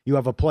game? You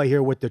have a play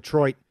here with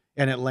Detroit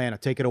and Atlanta.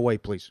 Take it away,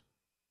 please.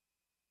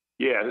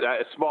 Yeah,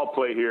 a small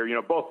play here. You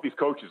know, both these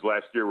coaches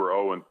last year were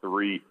 0-3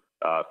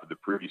 for the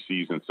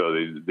preseason, so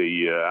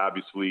they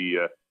obviously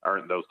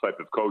aren't those type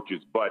of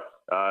coaches. But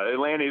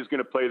Atlanta is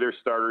going to play their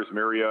starters,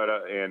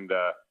 Mariota and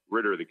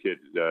Ritter,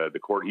 the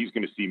court. He's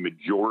going to see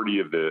majority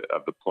of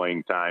the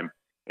playing time.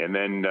 And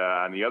then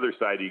on the other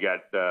side, you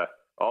got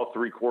all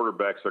 3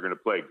 quarterbacks are going to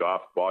play: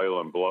 Goff,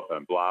 Boyle, and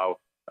Blau.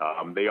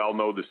 They all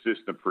know the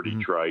system for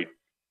Detroit.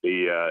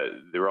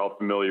 They're all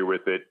familiar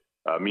with it.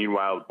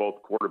 Meanwhile, both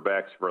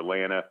quarterbacks for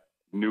Atlanta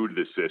new to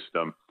the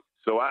system.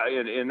 So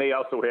and they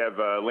also have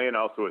Atlanta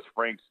also has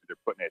Franks. They're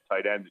putting at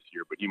tight end this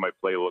year, but he might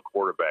play a little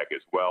quarterback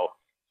as well.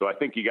 So I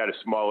think you got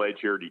a small edge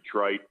here,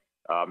 Detroit.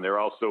 They're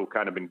also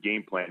kind of been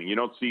game planning. You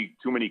don't see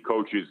too many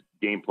coaches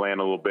game plan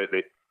a little bit.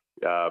 They,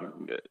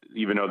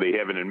 even though they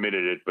haven't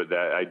admitted it, but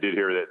I did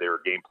hear that they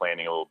were game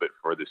planning a little bit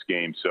for this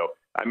game. So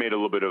I made a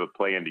little bit of a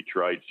play in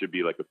Detroit. Should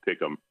be like a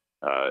pick 'em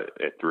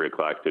at 3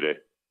 o'clock today.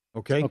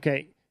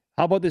 Okay.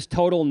 How about this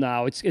total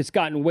now? It's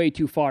gotten way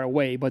too far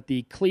away, but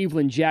the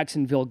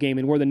Cleveland-Jacksonville game,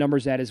 and where the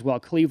numbers at as well.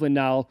 Cleveland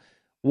now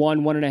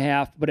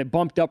 1.5, but it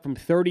bumped up from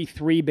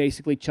 33,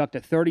 basically, Chuck,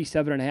 to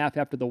 37.5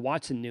 after the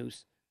Watson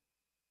news.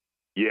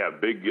 Yeah,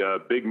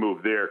 big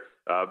move there.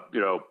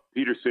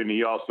 Peterson,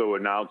 he also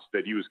announced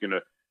that he was going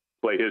to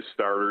play his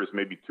starters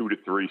maybe 2 to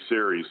 3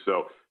 series.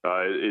 So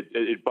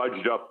it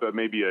budged up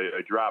maybe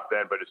a drop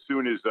then. But as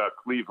soon as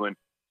Cleveland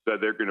said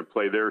they're going to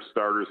play their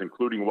starters,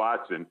 including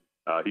Watson,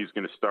 he's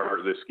going to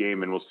start this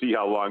game, and we'll see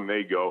how long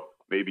they go,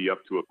 maybe up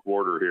to a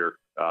quarter here.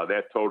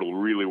 That total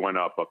really went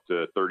up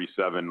to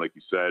 37, like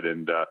you said.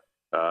 And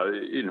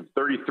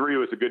 33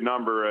 was a good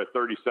number.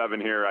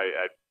 37 here,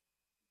 I'd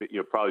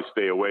probably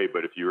stay away.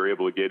 But if you were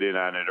able to get in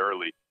on it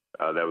early,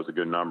 that was a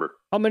good number.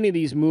 How many of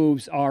these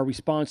moves are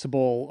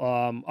responsible,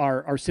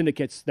 are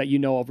syndicates that you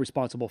know of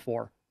responsible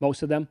for?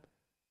 Most of them?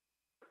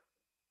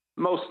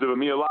 Most of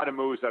them. A lot of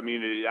moves.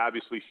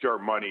 Obviously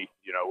sharp money,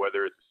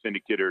 whether it's a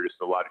syndicate or just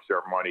a lot of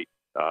sharp money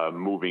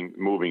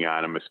moving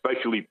on them,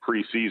 especially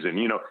preseason.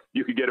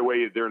 You could get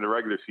away during the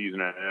regular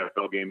season at an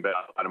NFL game, bet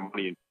a lot of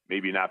money and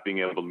maybe not being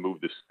able to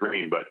move the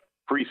screen. But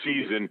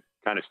preseason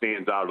kind of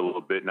stands out a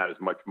little bit, not as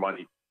much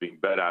money being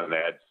bet on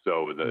that.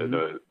 So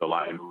the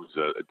line moves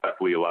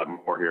definitely a lot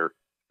more here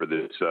for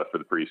this for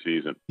the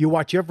preseason. You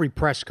watch every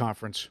press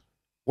conference.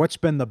 What's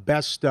been the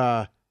best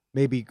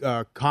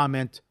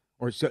comment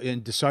or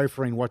in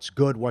deciphering what's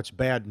good, what's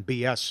bad, and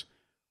BS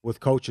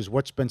with coaches?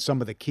 What's been some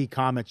of the key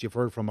comments you've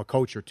heard from a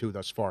coach or two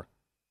thus far?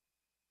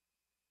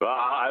 Well,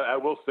 I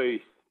will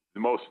say the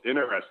most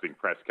interesting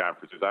press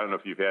conferences. I don't know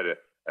if you've had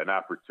an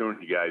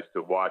opportunity, guys,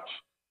 to watch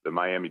the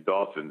Miami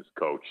Dolphins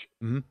coach.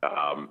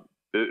 Mm-hmm.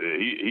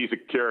 He's a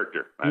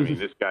character.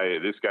 This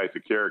guy's a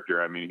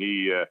character.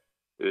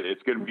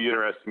 It's going to be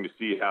interesting to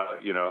see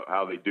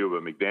how they do.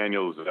 But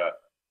McDaniels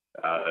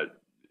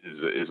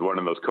is one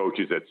of those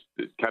coaches that's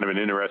kind of an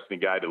interesting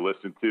guy to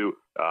listen to.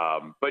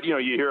 But you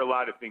hear a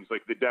lot of things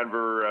like the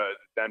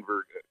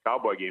Denver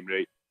Cowboy game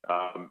today.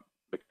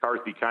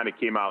 McCarthy kind of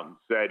came out and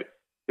said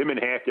him and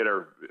Hackett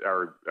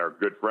are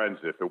good friends.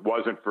 If it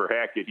wasn't for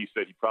Hackett, he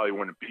said he probably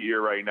wouldn't be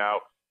here right now.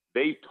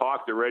 They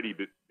talked already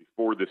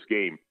before this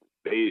game.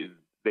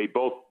 They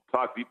both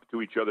talked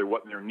to each other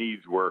what their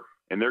needs were,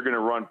 and they're going to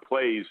run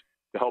plays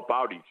to help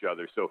out each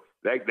other. So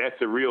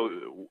that's a real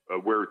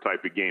weird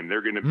type of game.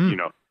 They're going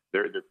to,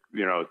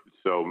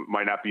 so it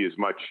might not be as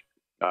much,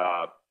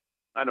 I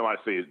don't want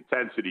to say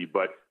intensity,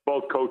 but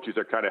both coaches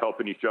are kind of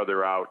helping each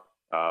other out.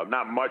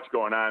 Not much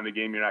going on in the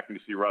game. You're not going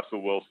to see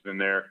Russell Wilson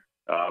there,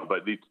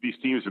 but these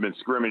teams have been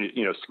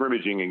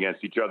scrimmaging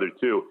against each other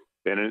too.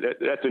 And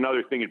that's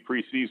another thing in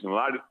preseason. A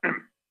lot of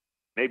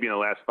maybe in the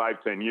last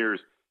 5-10 years,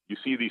 you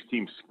see these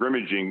teams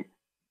scrimmaging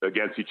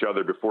against each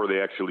other before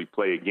they actually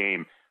play a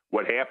game.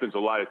 What happens a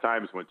lot of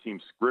times when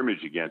teams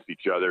scrimmage against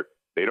each other,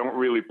 they don't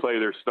really play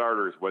their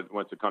starters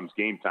once it comes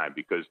game time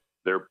because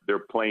they're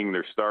playing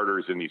their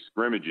starters in these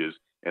scrimmages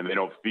and they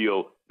don't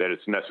feel that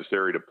it's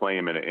necessary to play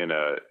them in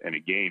a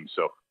game.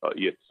 So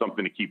it's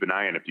something to keep an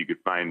eye on. If you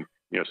could find,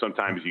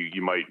 sometimes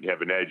you might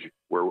have an edge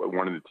where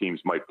one of the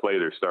teams might play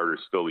their starters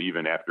still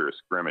even after a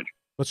scrimmage.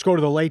 Let's go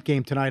to the late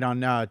game tonight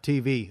on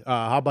TV.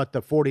 How about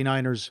the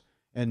 49ers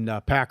and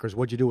Packers?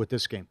 What'd you do with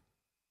this game?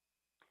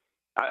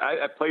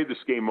 I played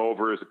this game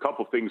over. There's a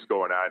couple things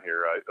going on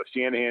here.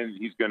 Shanahan,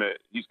 he's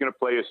gonna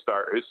play his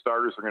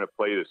starters are gonna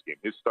play this game.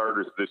 His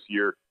starters this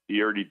year,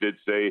 he already did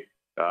say.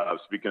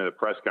 Speaking of the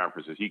press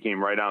conferences, he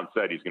came right out and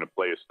said he's gonna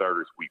play his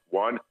starters week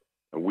 1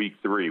 and week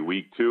 3.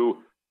 Week 2,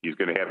 he's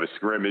going to have a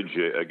scrimmage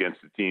against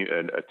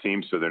a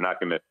team, so they're not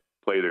going to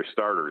play their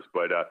starters.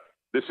 But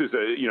this is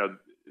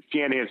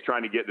Shanahan's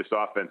trying to get this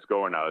offense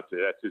going now.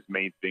 That's his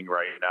main thing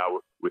right now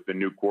with the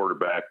new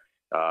quarterback.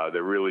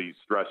 They're really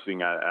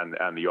stressing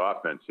on the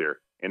offense here.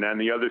 And on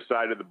the other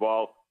side of the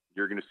ball,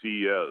 you're going to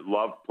see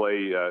Love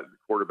play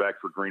quarterback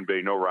for Green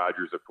Bay. No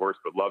Rodgers, of course,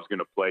 but Love's going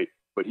to play.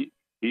 But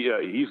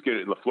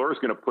LaFleur's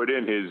going to put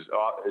in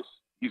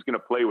he's going to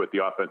play with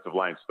the offensive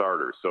line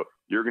starters. So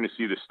you're going to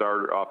see the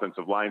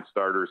offensive line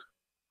starters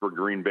for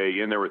Green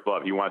Bay in there with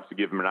Love. He wants to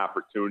give them an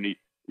opportunity.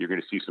 You're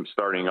going to see some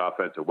starting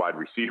offensive wide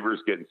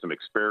receivers getting some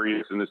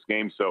experience in this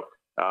game. So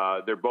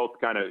they're both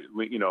kind of,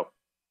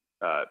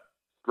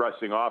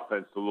 stressing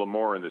offense a little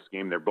more in this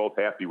game. They're both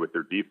happy with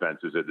their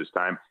defenses at this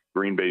time.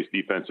 Green Bay's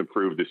defense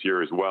improved this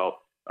year as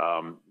well.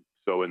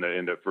 So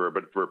for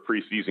a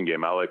preseason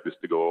game, I like this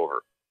to go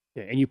over.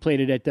 Yeah, and you played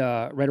it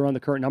at right around the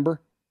current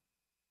number?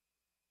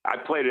 I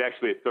played it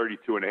actually at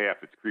 32.5.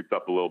 It's creeped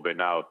up a little bit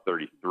now,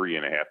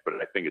 33.5, but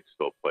I think it's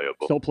still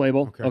playable. Still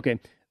playable? Okay.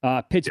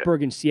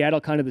 Pittsburgh and Seattle,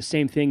 kind of the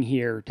same thing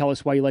here. Tell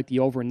us why you like the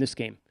over in this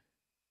game.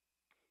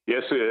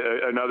 Yes,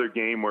 another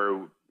game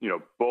where,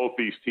 both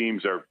these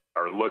teams are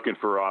looking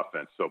for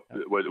offense. So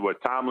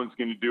what Tomlin's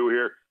going to do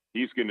here,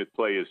 he's going to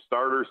play his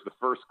starters the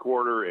first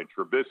quarter and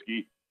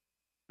Trubisky.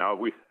 Now,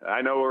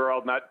 I know we're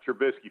all not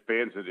Trubisky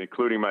fans,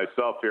 including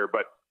myself here,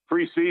 but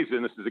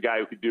preseason, this is a guy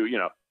who could do,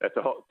 that's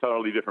a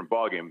totally different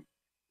ballgame.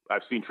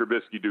 I've seen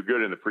Trubisky do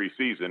good in the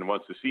preseason.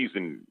 Once the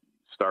season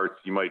starts,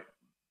 you might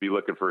be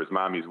looking for his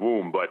mommy's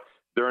womb, but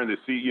during the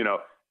season,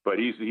 but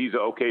he's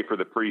okay for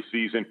the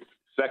preseason.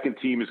 Second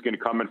team is going to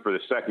come in for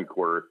the second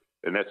quarter,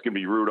 and that's going to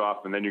be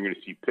Rudolph, and then you're going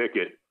to see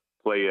Pickett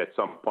play at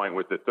some point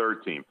with the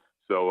third team.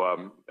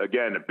 So,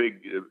 again, a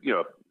big,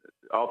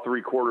 all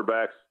three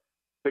quarterbacks.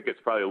 Pickett's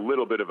probably a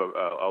little bit of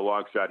a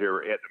long shot here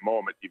at the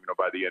moment, even though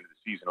by the end of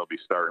the season he'll be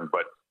starting.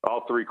 But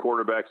all three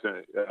quarterbacks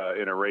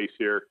in a race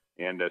here.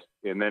 And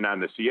then on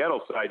the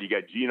Seattle side, you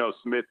got Geno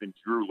Smith and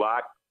Drew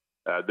Lock.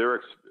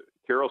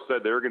 Carroll said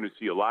they're going to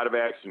see a lot of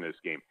action in this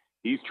game.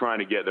 He's trying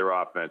to get their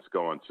offense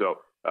going. So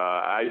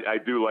I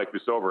do like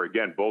this over.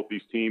 Again, both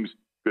these teams,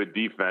 good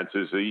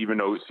defenses, even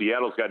though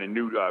Seattle's got a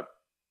new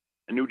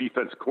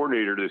defense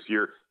coordinator this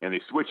year, and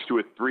they switched to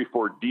a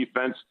 3-4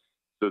 defense.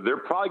 So they're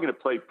probably going to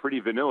play pretty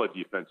vanilla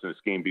defense in this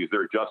game because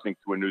they're adjusting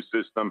to a new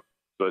system.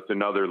 So it's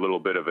another little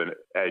bit of an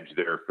edge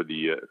there for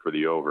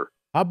the over.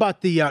 How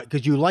about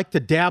because you like to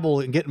dabble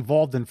and get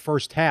involved in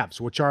first halves,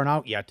 which aren't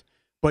out yet.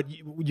 But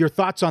your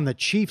thoughts on the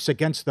Chiefs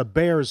against the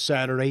Bears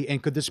Saturday,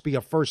 and could this be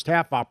a first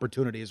half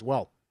opportunity as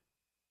well?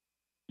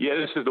 Yeah,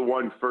 this is the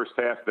one first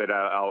half that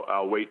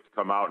I'll wait to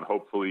come out and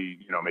hopefully,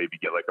 maybe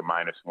get like a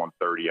minus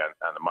 130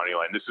 on the money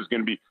line. This is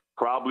going to be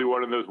probably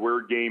one of those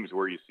weird games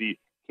where you see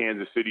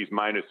Kansas City's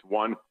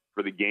 -1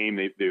 for the game.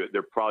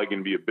 They're probably going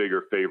to be a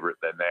bigger favorite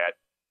than that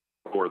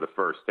for the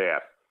first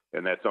half.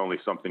 And that's only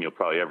something you'll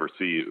probably ever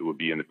see. It would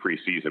be in the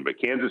preseason. But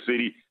Kansas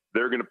City,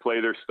 they're going to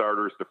play their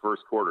starters the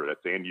first quarter.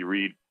 That's Andy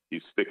Reid.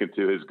 He's sticking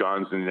to his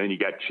guns. And then you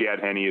got Chad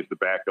Henne as the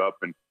backup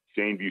and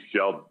Shane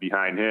Buechele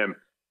behind him.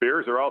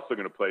 Bears are also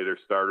going to play their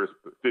starters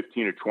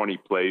 15 or 20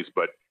 plays,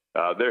 but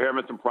they're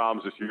having some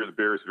problems this year. The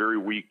Bears very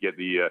weak at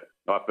the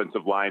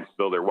offensive line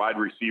still. Their wide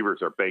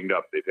receivers are banged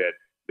up.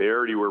 They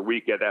already were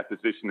weak at that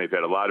position. They've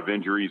had a lot of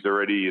injuries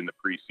already in the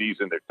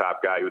preseason. Their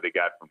top guy who they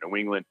got from New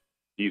England,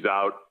 he's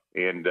out.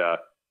 And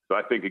so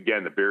I think,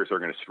 again, the Bears are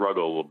going to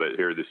struggle a little bit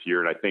here this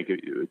year. And I think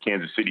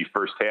Kansas City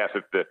first half,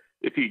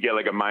 if you get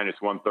like a minus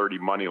 130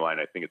 money line,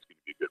 I think it's going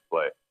to be a good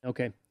play.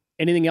 Okay.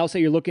 Anything else that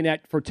you're looking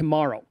at for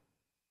tomorrow?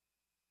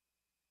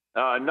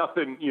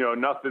 Nothing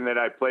that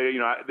I played.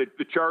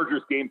 The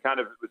Chargers game kind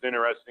of was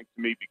interesting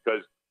to me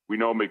because we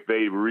know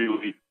McVay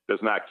really does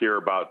not care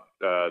about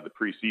the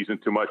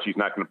preseason too much. He's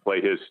not going to play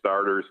his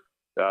starters.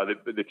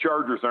 The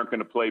Chargers aren't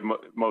going to play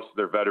most of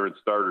their veteran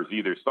starters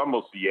either. Some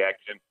will see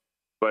action.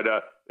 But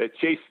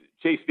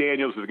Chase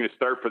Daniels is going to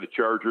start for the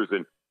Chargers,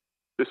 and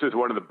this is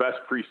one of the best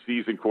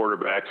preseason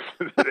quarterbacks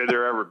that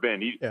there ever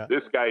been.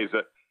 This guy is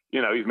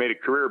he's made a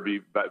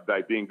career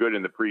by being good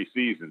in the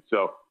preseason.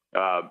 So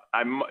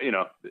I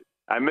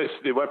missed.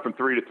 It went from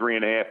 3 to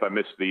 3.5. I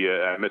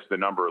missed the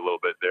number a little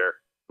bit there,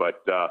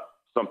 but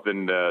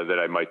something that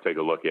I might take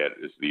a look at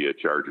is the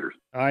Chargers.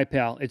 All right,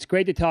 pal. It's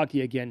great to talk to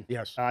you again.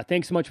 Yes.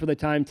 Thanks so much for the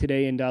time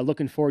today, and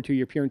looking forward to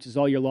your appearances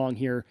all year long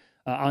here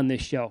on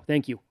this show.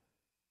 Thank you.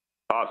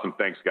 Awesome.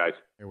 Thanks, guys.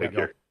 Take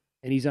care.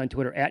 And he's on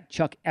Twitter at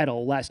Chuck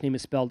Edel. Last name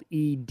is spelled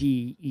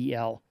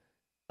Edel.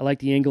 I like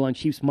the angle on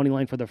Chiefs money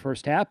line for the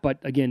first half, but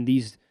again,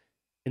 these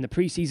in the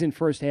preseason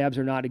first halves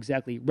are not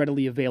exactly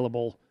readily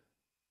available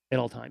at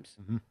all times.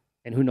 Mm-hmm.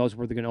 And who knows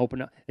where they're going to open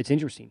up. It's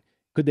interesting.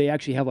 Could they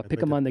actually have a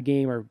pick 'em on the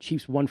game, or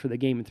Chiefs 1 for the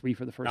game and 3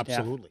 for the first half?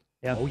 Absolutely.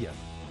 Yeah. Oh, yeah.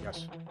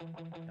 Yes.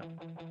 Yeah.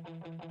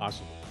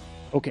 Possible.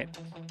 Okay.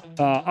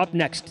 Up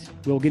next,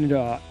 we'll get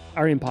into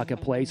our in-pocket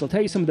plays. I'll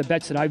tell you some of the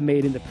bets that I've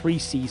made in the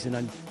preseason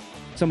on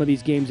some of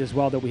these games as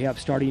well that we have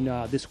starting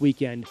this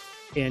weekend.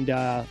 And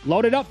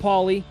load it up,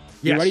 Paulie.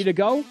 You ready to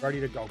go?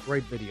 Ready to go.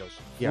 Great videos.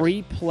 Yes.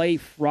 Free Play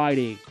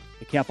Friday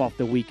to cap off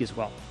the week as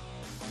well.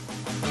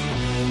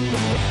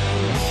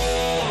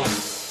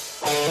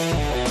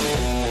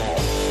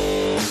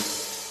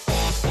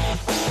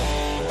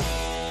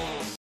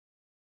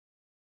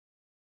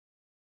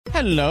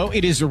 Hello,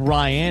 it is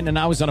Ryan, and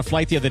I was on a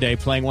flight the other day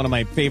playing one of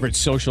my favorite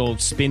social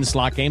spin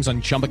slot games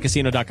on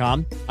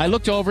ChumbaCasino.com. I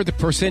looked over at the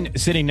person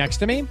sitting next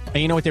to me, and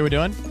you know what they were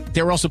doing?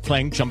 They were also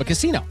playing Chumba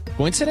Casino.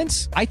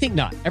 Coincidence? I think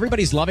not.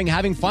 Everybody's loving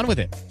having fun with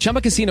it.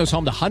 Chumba Casino is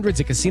home to hundreds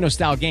of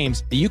casino-style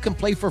games that you can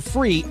play for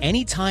free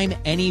anytime,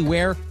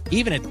 anywhere,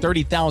 even at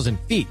 30,000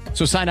 feet.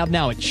 So sign up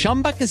now at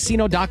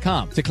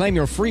ChumbaCasino.com to claim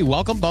your free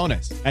welcome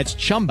bonus. That's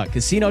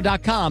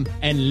ChumbaCasino.com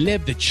and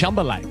live the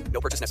Chumba life.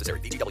 No purchase necessary.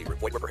 VGW.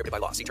 Void where prohibited by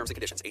law. See terms and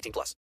conditions.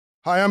 18+.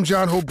 Hi, I'm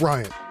John Hope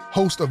Bryant,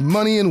 host of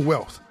Money and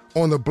Wealth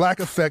on the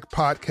Black Effect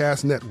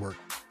Podcast Network.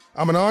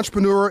 I'm an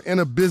entrepreneur and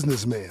a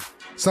businessman.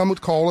 Some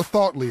would call a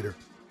thought leader.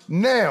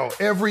 Now,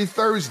 every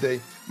Thursday,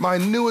 my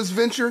newest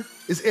venture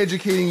is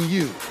educating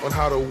you on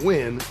how to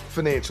win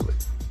financially.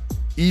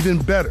 Even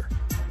better,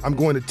 I'm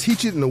going to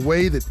teach it in a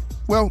way that,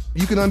 well,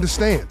 you can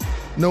understand.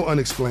 No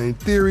unexplained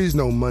theories,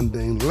 no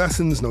mundane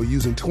lessons, no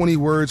using 20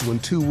 words when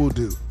 2 will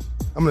do.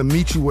 I'm going to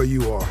meet you where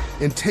you are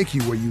and take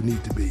you where you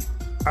need to be.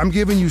 I'm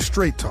giving you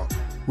straight talk,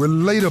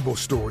 relatable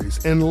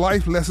stories, and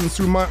life lessons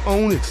through my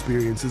own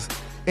experiences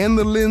and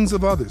the lens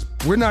of others.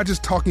 We're not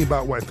just talking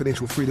about why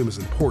financial freedom is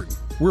important.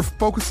 We're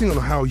focusing on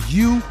how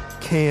you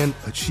can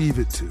achieve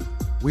it too.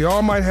 We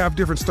all might have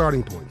different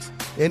starting points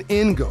and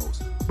end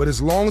goals, but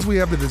as long as we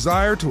have the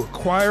desire to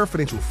acquire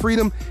financial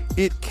freedom,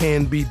 it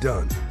can be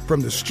done.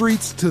 From the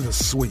streets to the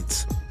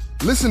suites.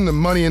 Listen to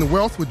Money and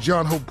Wealth with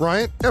John Hope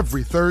Bryant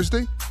every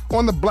Thursday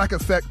on the Black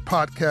Effect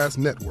Podcast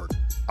Network,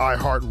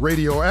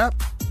 iHeartRadio app,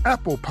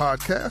 Apple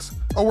Podcasts,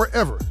 or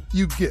wherever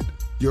you get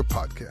your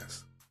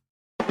podcasts.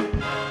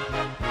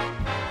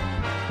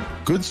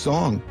 Good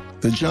song.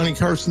 The Johnny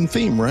Carson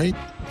theme, right?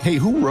 Hey,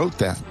 who wrote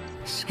that?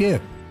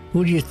 Skip,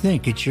 who do you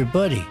think? It's your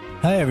buddy.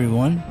 Hi,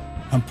 everyone.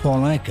 I'm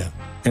Paul Anka.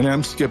 And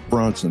I'm Skip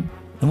Bronson.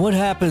 And what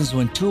happens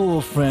when two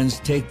old friends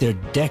take their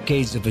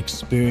decades of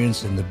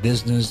experience in the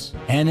business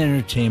and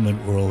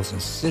entertainment worlds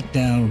and sit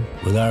down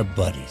with our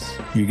buddies?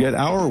 You get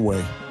Our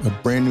Way, a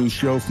brand new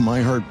show from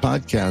iHeart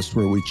Podcast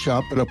where we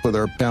chop it up with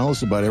our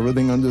pals about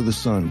everything under the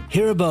sun.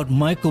 Hear about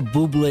Michael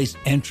Bublé's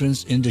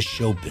entrance into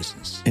show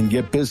business. And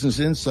get business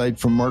insight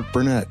from Mark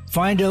Burnett.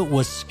 Find out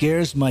what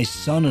scares my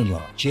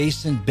son-in-law,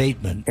 Jason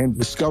Bateman. And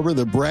discover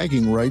the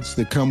bragging rights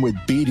that come with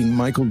beating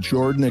Michael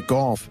Jordan at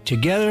golf.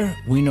 Together,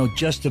 we know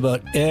just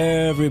about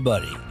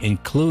everybody,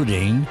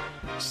 including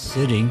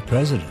sitting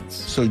presidents.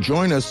 So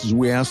join us as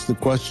we ask the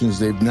questions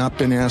they've not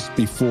been asked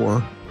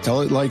before,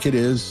 tell it like it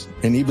is,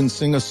 and even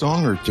sing a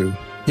song or two.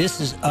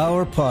 This is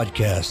our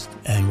podcast,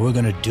 and we're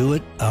going to do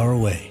it our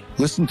way.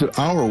 Listen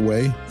to Our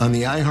Way on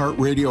the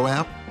iHeartRadio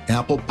app,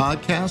 Apple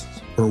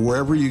Podcasts, or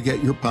wherever you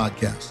get your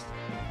podcasts.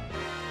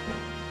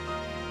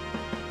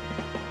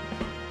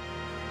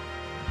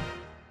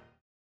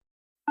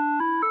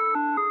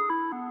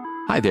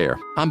 Hi there,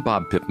 I'm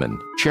Bob Pittman,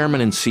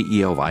 Chairman and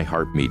CEO of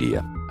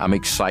iHeartMedia. I'm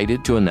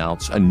excited to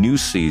announce a new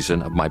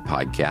season of my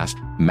podcast,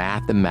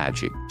 Math and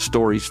Magic,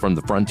 Stories from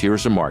the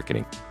Frontiers of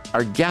Marketing.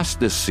 Our guests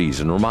this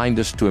season remind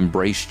us to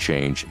embrace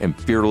change and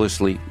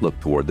fearlessly look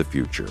toward the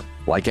future.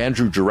 Like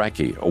Andrew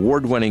Jarecki,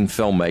 award-winning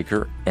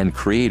filmmaker and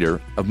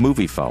creator of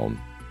Moviefone.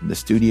 The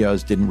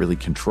studios didn't really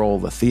control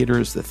the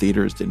theaters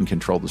didn't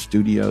control the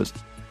studios.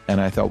 And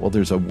I thought, well,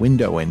 there's a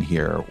window in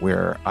here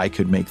where I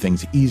could make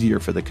things easier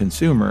for the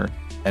consumer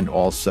and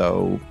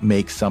also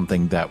make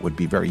something that would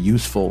be very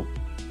useful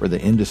for the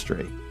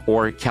industry.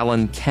 Or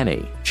Kellen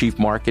Kenny, Chief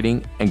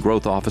Marketing and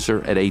Growth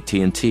Officer at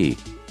AT&T,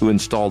 who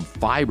installed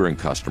fiber in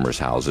customers'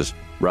 houses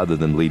rather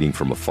than leading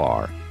from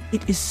afar.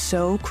 It is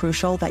so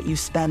crucial that you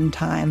spend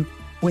time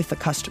with the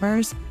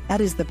customers. That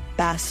is the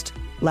best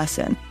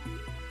lesson.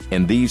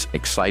 In these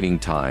exciting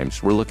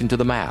times, we're looking to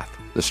the math,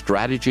 the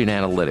strategy and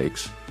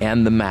analytics,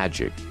 and the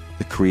magic,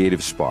 the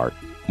creative spark,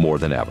 more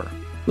than ever.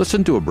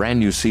 Listen to a brand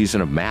new season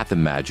of Math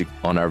and Magic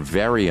on our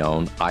very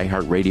own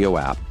iHeartRadio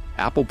app,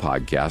 Apple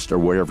Podcast, or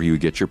wherever you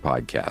get your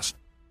podcast.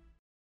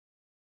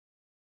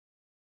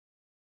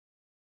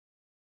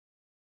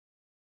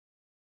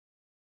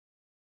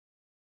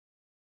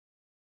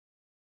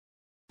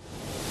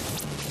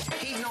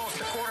 He knows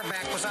the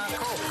quarterback was on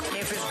coke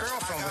if his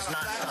girlfriend was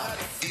knocked up.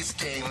 These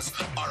games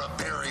are a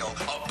burial,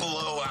 a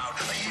blowout,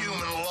 a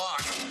human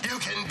lock. You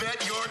can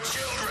bet your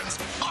children's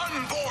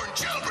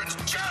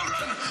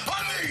children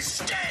on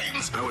these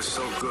games. I was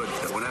so good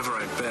that whenever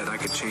I bet, I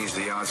could change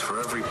the odds for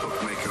every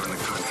bookmaker in the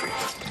country.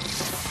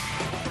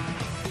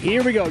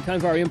 Here we go. Time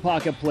for our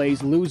in-pocket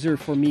plays. Loser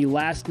for me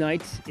last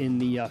night in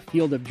the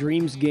Field of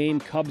Dreams game.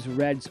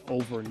 Cubs-Reds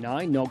over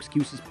 9. No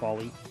excuses,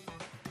 Paulie.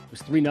 It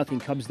was 3-0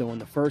 Cubs, though, in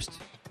the first.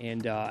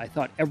 And I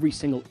thought every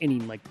single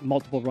inning, like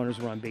multiple runners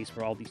were on base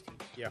for all these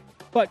teams. Yeah.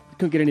 But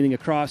couldn't get anything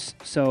across,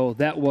 so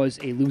that was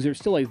a loser.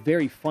 Still a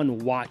very fun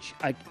watch.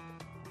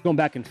 Going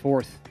back and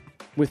forth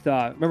with,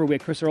 remember we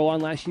had Chris Earl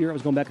on last year? I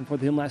was going back and forth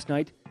with him last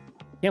night.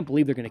 Can't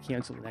believe they're going to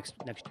cancel it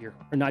next year,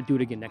 or not do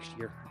it again next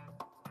year.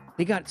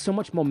 They got so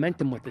much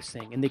momentum with this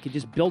thing, and they could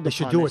just build upon this.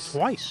 They should do it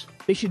twice.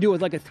 They should do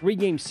it like a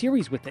 3-game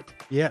series with it.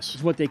 Yes.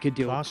 Is what they could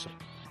do. Awesome.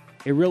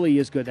 It really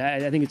is good.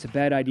 I think it's a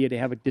bad idea to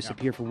have it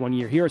disappear for 1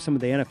 year. Here are some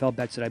of the NFL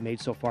bets that I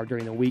made so far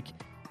during the week.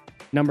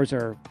 numbers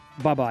are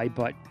bye-bye,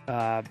 but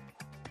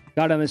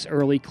got on this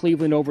early.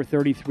 Cleveland over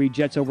 33,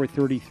 Jets over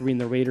 33,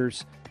 and the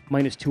Raiders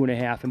minus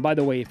 2.5. And by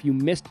the way, if you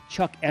missed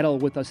Chuck Edel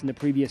with us in the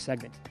previous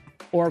segment,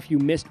 or if you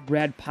missed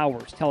Brad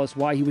Powers, tell us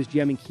why he was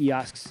jamming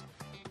kiosks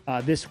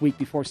this week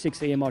before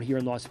 6 a.m. out here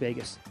in Las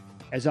Vegas.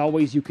 As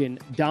always, you can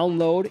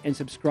download and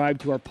subscribe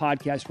to our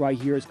podcast right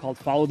here. It's called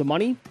Follow the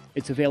Money.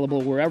 It's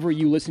available wherever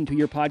you listen to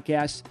your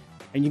podcasts,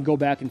 and you can go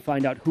back and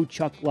find out who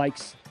Chuck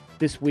likes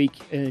this week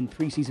in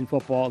preseason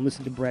football and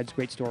listen to Brad's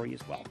great story as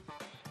well.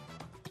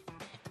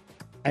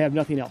 I have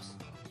nothing else.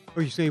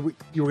 Oh, you were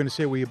going to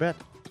say where you bet?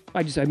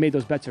 I made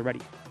those bets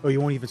already. Oh,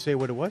 you won't even say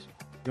what it was?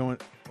 You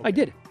want? Okay. I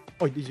did.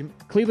 Oh, did you?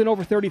 Cleveland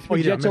over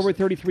 33, Jets over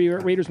 33,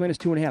 Raiders minus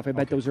 2.5. I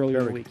bet those earlier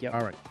in the week. Yep.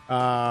 All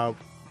right.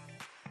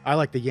 I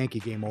like the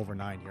Yankee game over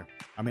 9 here.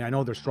 I mean, I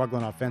know they're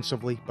struggling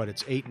offensively, but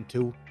it's 8-2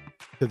 to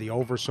the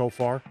over so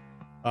far,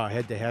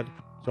 head-to-head.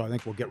 So I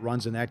think we'll get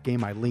runs in that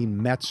game. I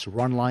lean Mets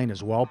run line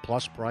as well,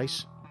 plus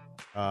price.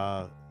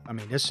 I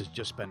mean, this has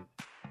just been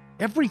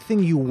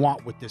everything you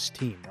want with this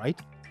team, right?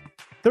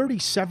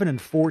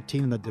 37-14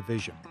 in the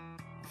division.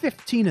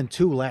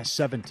 15-2 last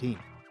 17.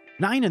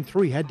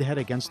 9-3 head-to-head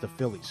against the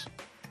Phillies.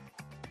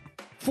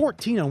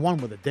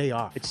 14-1 with a day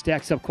off. It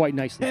stacks up quite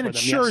nicely and for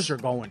them. And Scherzer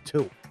going,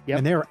 too. Yep.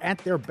 And they're at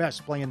their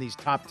best playing these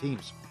top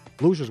teams.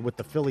 Losers with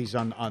the Phillies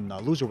on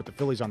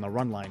the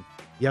run line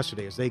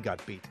yesterday as they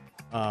got beat.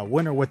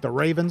 Winner with the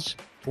Ravens,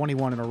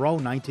 21 in a row,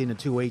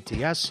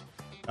 19-2 ATS.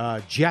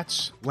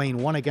 Jets, lane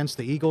 1 against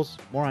the Eagles.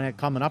 More on that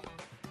coming up.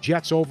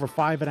 Jets over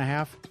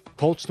 5.5.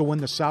 Colts to win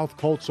the South.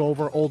 Colts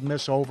over. Ole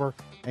Miss over.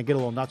 And get a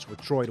little nuts with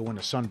Troy to win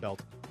the Sun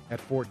Belt at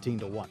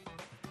 14-1.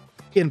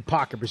 In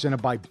Pocket,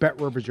 presented by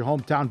BetRivers, your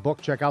hometown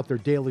book. Check out their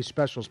daily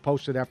specials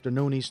posted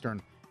afternoon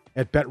Eastern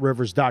at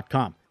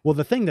BetRivers.com. Well,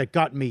 the thing that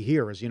got me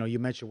here is, you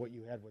mentioned what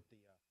you had with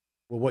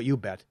what you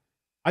bet.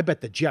 I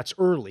bet the Jets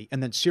early,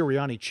 and then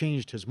Sirianni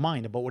changed his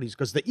mind about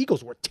because the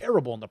Eagles were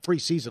terrible in the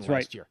preseason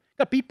last year.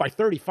 Got beat by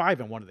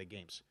 35 in one of the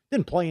games.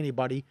 Didn't play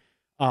anybody,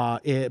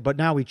 but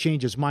now he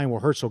changed his mind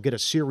where Hurts will get a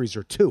series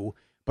or two.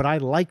 But I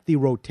like the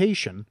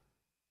rotation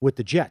with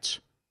the Jets,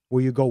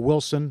 where you go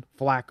Wilson,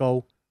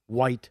 Flacco,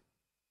 White,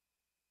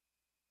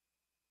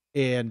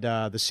 and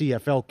the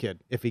CFL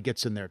kid, if he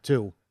gets in there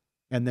too.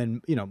 And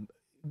then,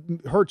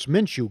 Hurts,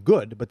 Minshew,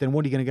 good, but then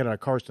what are you going to get out of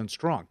Carson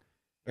Strong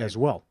as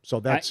well? So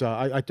that's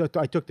I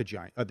took the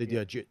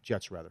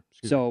Jets rather.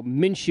 So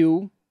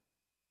Minshew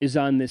is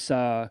on this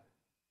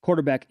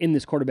quarterback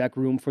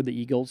room for the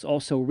Eagles.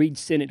 Also Reed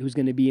Sinnett, who's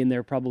going to be in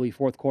there probably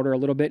fourth quarter a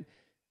little bit.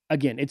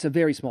 Again, it's a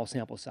very small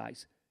sample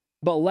size.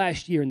 But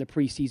last year in the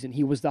preseason,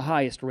 he was the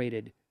highest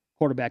rated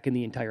quarterback in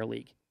the entire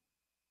league.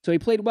 So he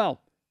played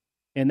well.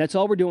 And that's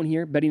all we're doing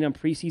here, betting on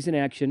preseason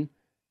action.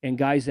 And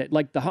guys that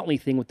like the Huntley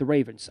thing with the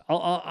Ravens.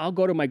 I'll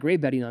go to my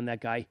grave betting on that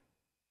guy.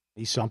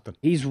 He's something.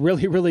 He's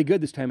really, really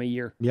good this time of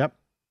year. Yep.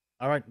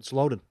 All right, it's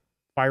loaded.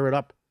 Fire it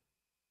up.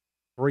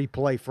 Free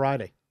play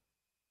Friday.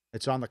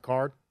 It's on the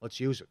card. Let's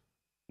use it.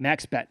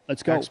 Max bet.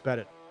 Let's go. Max bet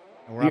it.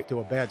 And we're off to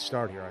a bad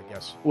start here, I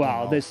guess.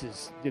 Wow, this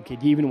is... Okay,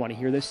 do you even want to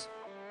hear this?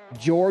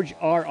 George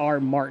R.R.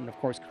 Martin, of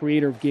course,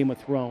 creator of Game of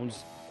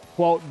Thrones,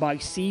 quote, by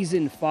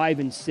season 5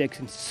 and 6,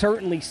 and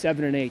certainly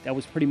 7 and 8, that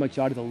was pretty much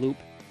out of the loop,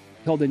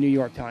 told the New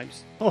York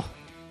Times. Oh,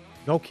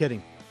 no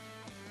kidding.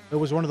 It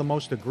was one of the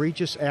most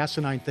egregious,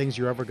 asinine things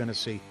you're ever going to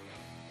see.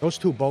 Those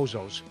two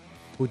bozos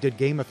who did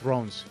Game of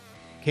Thrones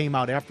came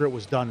out after it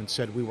was done and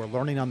said we were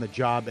learning on the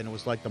job and it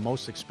was like the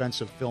most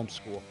expensive film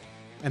school.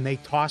 And they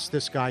tossed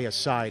this guy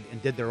aside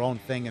and did their own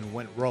thing and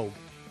went rogue.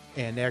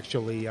 And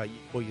actually,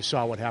 you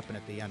saw what happened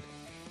at the end.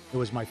 It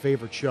was my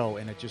favorite show,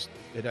 and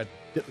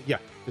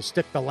to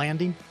stick the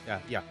landing,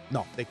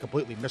 no, they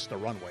completely missed the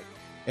runway.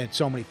 And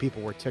so many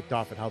people were ticked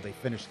off at how they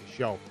finished the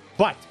show.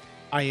 But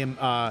I am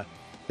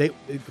the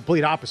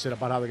complete opposite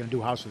about how they're going to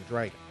do House of the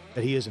Dragon,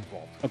 that he is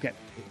involved. Okay.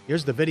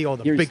 Here's the video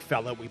of the big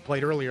fella we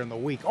played earlier in the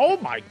week. Oh,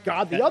 my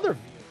God,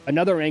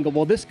 another angle.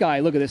 Well, this guy,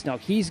 look at this now.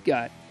 He's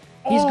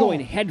going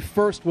head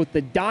first with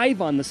the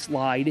dive on the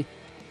slide,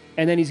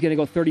 and then he's going to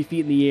go 30 feet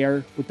in the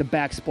air with the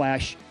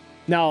backsplash.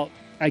 Now,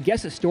 I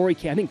guess a story,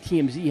 I think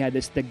TMZ had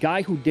this, the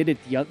guy who did it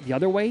the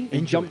other way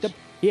and jumped up,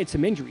 he had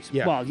some injuries.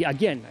 Yeah. Well, yeah,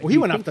 again. Well, he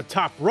went off the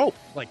top rope,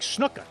 like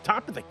Snuka,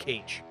 top of the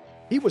cage.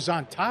 He was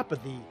on top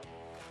of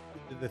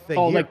the thing.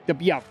 Oh, here.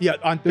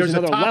 There's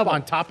a top level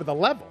on top of the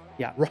level.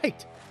 Yeah.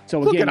 Right. So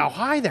look again, at how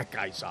high that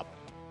guy's up.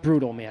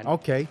 Brutal, man.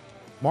 Okay.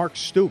 Mark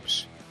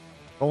Stoops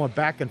going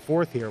back and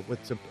forth here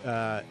with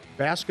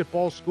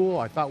basketball school.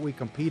 I thought we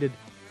competed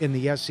in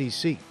the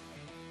SEC.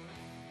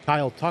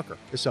 Kyle Tucker.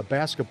 This is a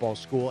basketball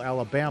school.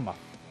 Alabama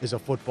is a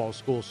football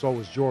school. So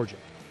is Georgia.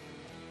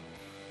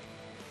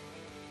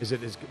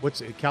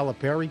 What's it,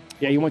 Calipari?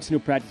 Yeah, he wants a new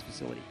practice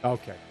facility.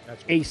 Okay.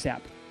 That's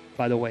ASAP,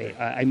 by the way.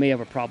 I may have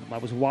a problem. I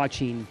was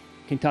watching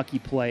Kentucky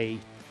play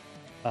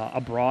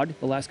abroad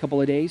the last couple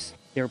of days.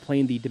 They were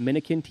playing the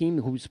Dominican team,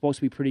 who was supposed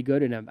to be pretty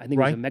good, and I think it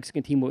was a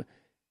Mexican team.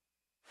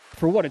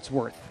 For what it's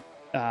worth,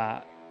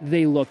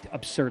 they looked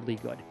absurdly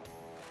good.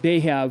 They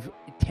have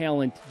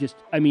talent,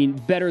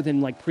 better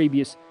than like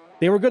previous.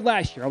 They were good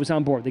last year. I was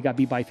on board. They got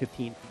beat by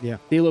 15. Yeah.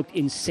 They looked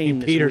insane St.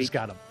 this Peter's week.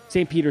 got them.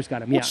 St. Peter's got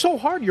them, Well, yeah. it's so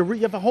hard. You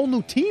have a whole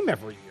new team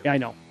every year. Yeah, I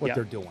know. What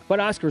they're doing. But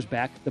Oscar's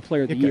back, the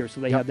player of the year,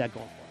 so they have that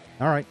going for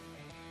them. All right.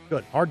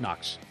 Good. Hard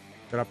Knocks.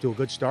 Got up to a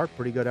good start.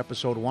 Pretty good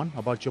episode 1. How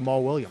about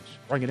Jamal Williams?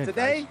 Bring it in,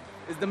 Today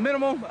guys. is the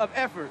minimum of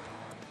effort.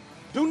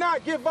 Do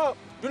not give up.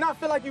 Do not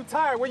feel like you're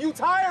tired. When you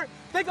tired,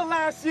 think of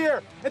last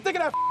year and think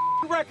of that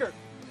record.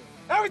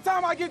 Every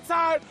time I get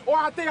tired or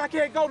I think I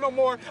can't go no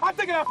more, I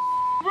think of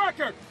that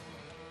record.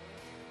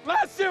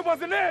 Last year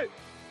wasn't it.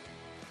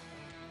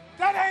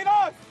 That ain't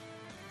us.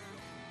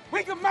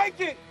 We can make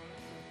it.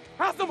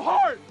 Have some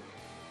heart.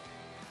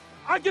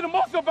 I get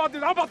emotional about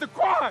this. I'm about to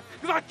cry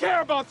because I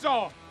care about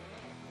y'all.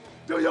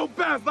 Do your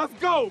best. Let's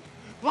go.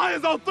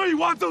 Lions on 3.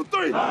 1, 2,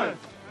 3. Lions.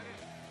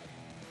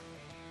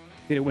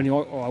 Did it win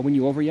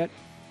you over yet?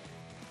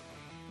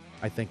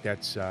 I think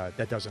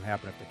that doesn't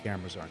happen if the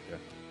cameras aren't there.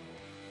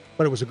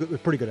 But it was a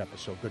pretty good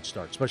episode. Good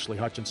start, especially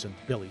Hutchinson,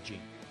 Billie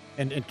Jean.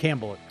 And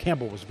Campbell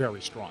was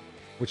very strong,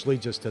 which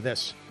leads us to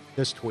this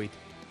tweet.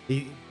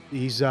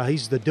 He's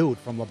the dude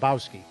from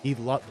Lebowski. He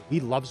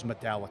loves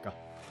Metallica.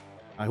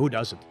 Who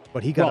doesn't?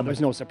 But he got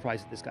there's no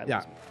surprise that this guy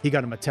loves me. He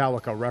got a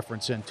Metallica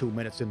reference in 2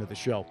 minutes into the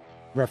show.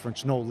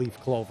 Reference No Leaf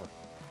Clover.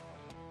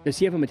 Does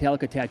he have a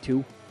Metallica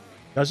tattoo?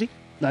 Does he?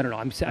 I don't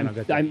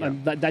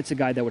know. That's a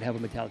guy that would have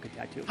a Metallica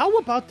tattoo. How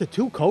about the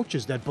two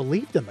coaches that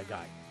believed in the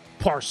guy?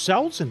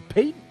 Parcells and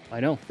Peyton. I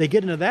know. They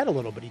get into that a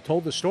little bit. He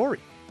told the story.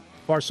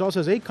 Parcells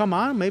says, hey, come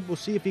on. Maybe we'll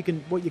see if he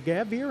can what you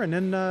have here. And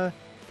then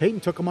Peyton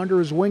took him under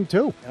his wing,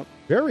 too. Yep.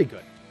 Very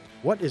good.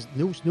 What is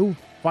new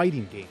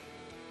fighting game?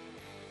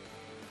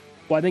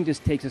 Well, I think this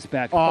takes us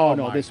back. Oh,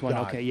 no, this one.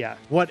 God. Okay, yeah.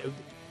 What?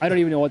 I don't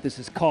even know what this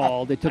is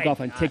called. It took off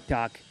on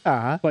TikTok.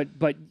 Uh-huh.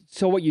 But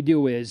so what you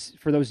do is,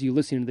 for those of you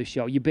listening to the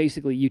show, you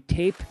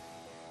tape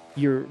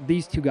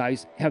these two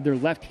guys have their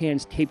left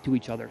hands taped to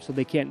each other, so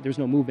there's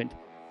no movement.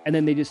 And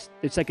then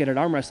it's like at an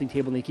arm wrestling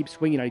table, and they keep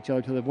swinging at each other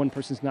until one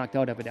person's knocked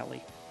out,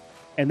 evidently.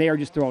 And they are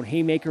just throwing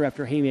haymaker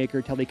after haymaker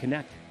until they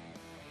connect.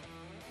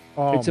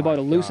 Oh, it's about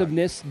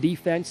elusiveness,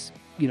 defense,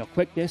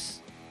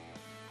 quickness.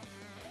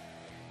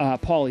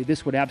 Paulie,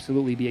 this would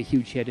absolutely be a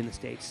huge hit in the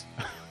States.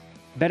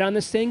 Bet on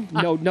this thing?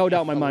 No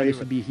doubt in my mind this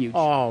would be huge.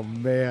 Oh,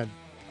 man.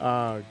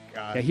 Oh,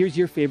 God. Yeah, here's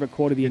your favorite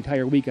quote of the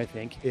entire week, I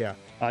think. Yeah.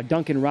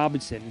 Duncan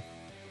Robinson,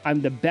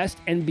 I'm the best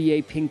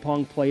NBA ping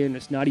pong player, and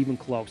it's not even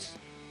close.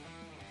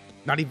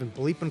 Not even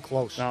bleeping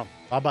close. No.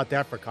 How about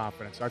that for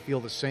confidence? I feel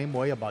the same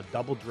way about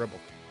double dribble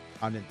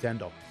on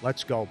Nintendo.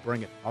 Let's go.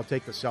 Bring it. I'll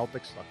take the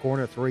Celtics. A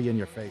corner 3 in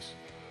your face.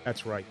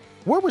 That's right.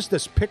 Where was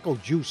this pickle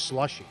juice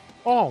slushy?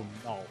 Oh,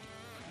 no.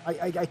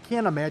 I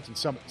can't imagine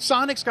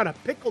Sonic's got a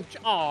pickle.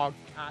 Oh,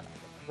 God.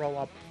 Throw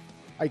up.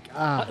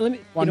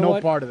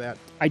 Part of that.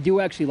 I do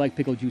actually like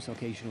pickle juice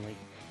occasionally.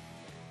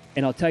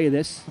 And I'll tell you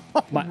this.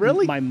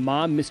 Really? My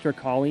mom missed her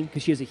calling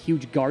because she has a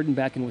huge garden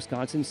back in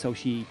Wisconsin, so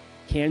she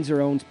cans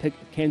her own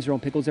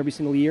pickles every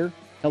single year.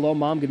 Hello,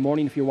 Mom. Good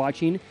morning if you're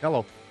watching.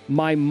 Hello.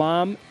 My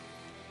mom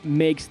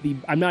makes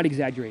I'm not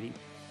exaggerating,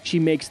 she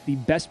makes the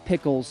best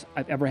pickles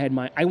I've ever had.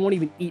 I won't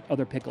even eat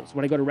other pickles.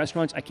 When I go to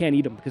restaurants, I can't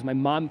eat them because my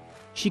mom,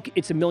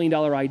 it's $1 million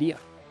idea.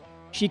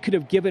 She could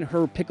have given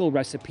her pickle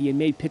recipe and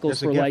made pickles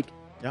for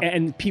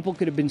and people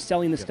could have been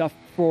selling the stuff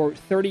for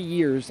 30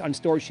 years on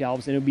store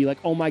shelves, and it would be like,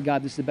 oh my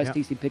God, this is the best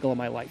tasty pickle of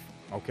my life.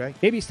 Okay.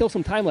 Maybe still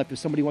some time left if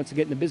somebody wants to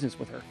get in the business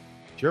with her.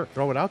 Sure,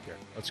 throw it out there.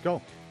 Let's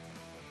go.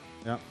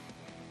 Yeah.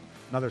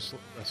 Another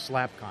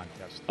slap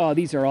contest. Oh,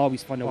 these are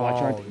always fun to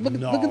watch, aren't they?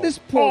 No. Look at this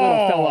poor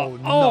little fella.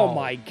 No. Oh,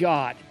 my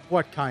God.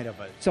 What kind of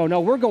a... So,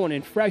 no, we're going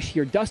in fresh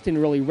here. Dustin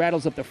really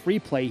rattles up the free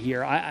play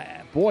here.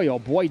 Boy, oh,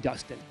 boy,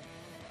 Dustin.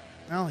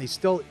 Well, he's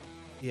still...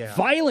 Yeah.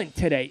 Violent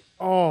today.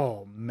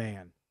 Oh,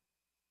 man.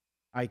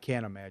 I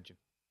can't imagine.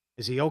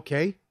 Is he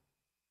okay?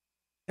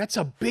 That's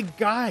a big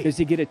guy. Does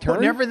he get a turn?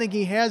 Putting everything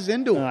he has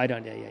into him. No, I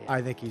don't. Yeah.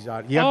 I think he's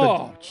out.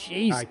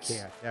 Jesus. I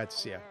can't.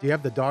 That's, yeah. Do you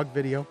have the dog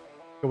video?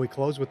 Can we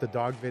close with the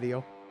dog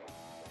video?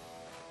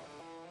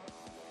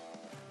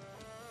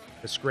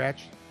 The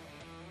scratch?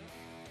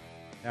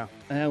 Yeah.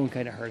 That one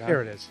kind of hurt.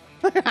 There it is.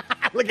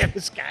 Look at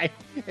this guy.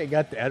 I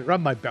got that.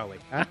 Rub my belly.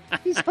 Huh?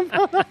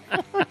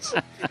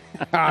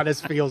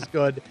 This feels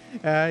good.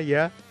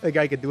 Yeah. The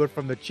guy could do it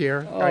from the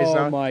chair.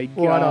 Oh, my God.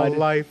 What a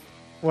life.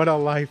 What a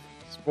life.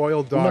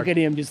 Spoiled dog. Look at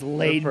him just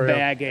laid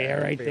back.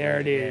 Right there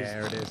it is.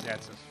 There it is.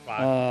 That's a spot.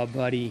 Oh,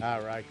 buddy.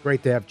 All right.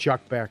 Great to have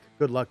Chuck back.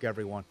 Good luck,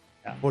 everyone.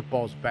 Yeah.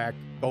 Football's back.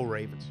 Go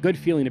Ravens. Good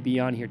feeling to be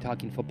on here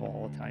talking football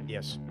all the time.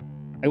 Yes.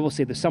 I will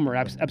say the summer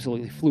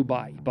absolutely flew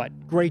by, but...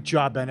 Great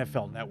job,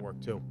 NFL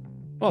Network, too.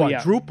 Oh,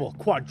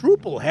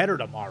 Quadruple header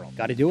tomorrow.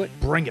 Got to do it.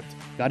 Bring it.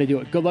 Got to do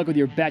it. Good luck with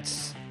your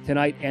bets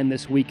tonight and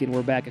this weekend.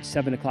 We're back at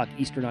 7 o'clock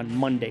Eastern on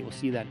Monday. We'll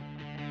see you then.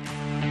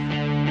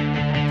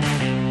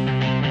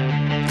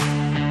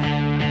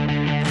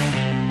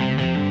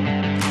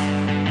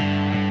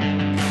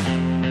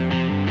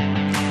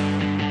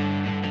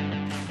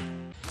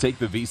 Take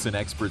the VSiN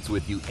experts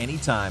with you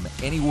anytime,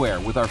 anywhere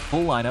with our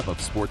full lineup of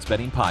sports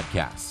betting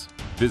podcasts.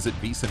 Visit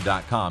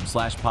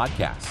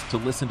VSiN.com/podcast to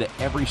listen to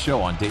every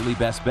show on Daily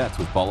Best Bets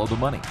with Follow the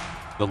Money,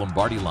 The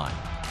Lombardi Line,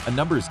 A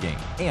Numbers Game,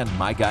 and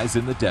My Guys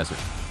in the Desert.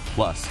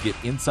 Plus, get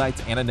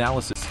insights and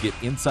analysis.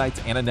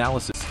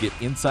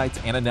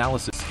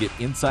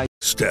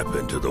 Step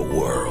into the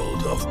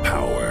world of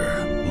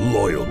power,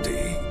 loyalty,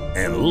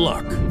 and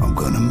luck. I'm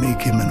gonna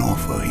make him an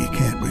offer he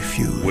can't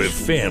refuse. With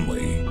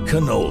family,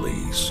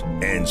 cannolis,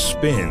 and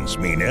spins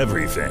mean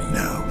everything.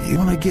 Now, you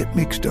wanna get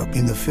mixed up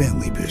in the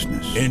family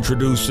business.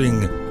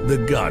 Introducing The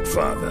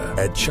Godfather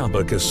at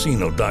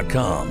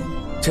ChumbaCasino.com.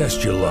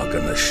 Test your luck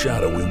in the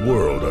shadowy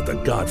world of The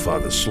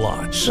Godfather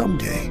slot.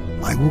 Someday,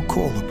 I will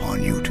call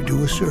upon you to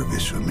do a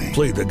service for me.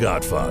 Play The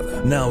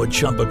Godfather, now at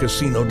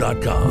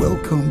ChumbaCasino.com.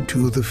 Welcome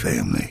to the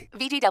family.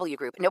 VGW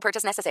Group. No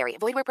purchase necessary.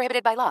 Void where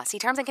prohibited by law. See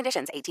terms and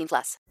conditions.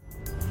 18+.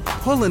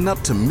 Pulling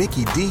up to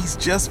Mickey D's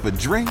just for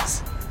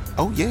drinks?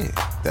 Oh yeah,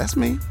 that's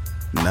me.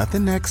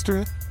 Nothing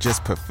extra,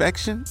 just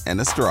perfection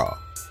and a straw.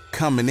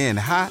 Coming in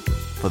hot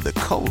for the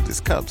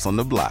coldest cups on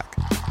the block.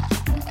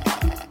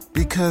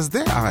 Because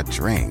there are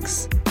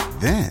drinks.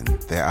 Then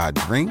there are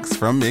drinks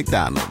from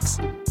McDonald's.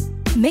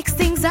 Mix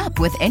things up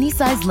with any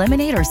size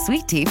lemonade or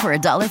sweet tea for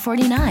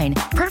 $1.49.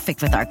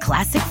 Perfect with our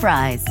classic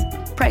fries.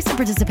 Price and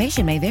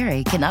participation may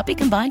vary. Cannot be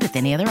combined with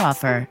any other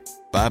offer.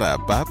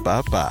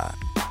 Ba-da-ba-ba-ba.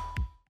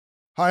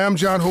 Hi, I'm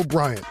John Hope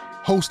Bryant,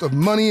 host of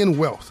Money and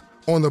Wealth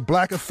on the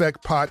Black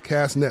Effect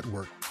Podcast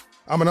Network.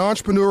 I'm an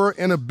entrepreneur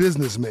and a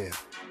businessman.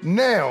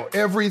 Now,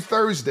 every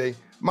Thursday,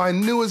 my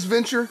newest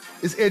venture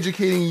is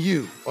educating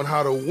you on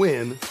how to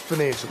win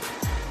financially.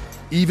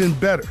 Even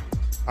better,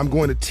 I'm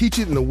going to teach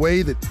it in a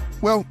way that,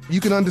 well,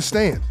 you can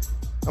understand.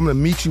 I'm going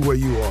to meet you where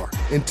you are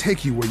and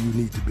take you where you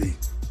need to be.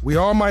 We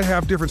all might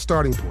have different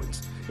starting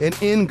points and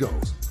end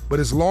goals, but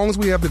as long as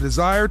we have the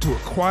desire to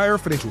acquire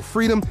financial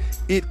freedom,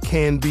 it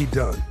can be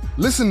done.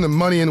 Listen to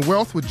Money and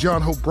Wealth with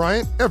John Hope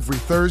Bryant every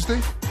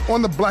Thursday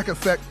on the Black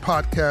Effect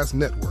Podcast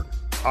Network,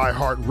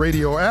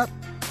 iHeartRadio app,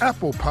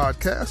 Apple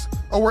Podcasts,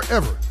 or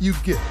wherever you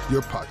get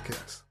your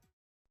podcasts.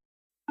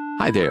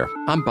 Hi there,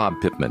 I'm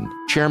Bob Pittman,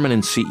 Chairman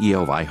and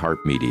CEO of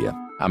iHeartMedia.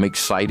 I'm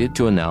excited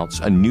to announce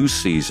a new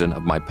season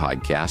of my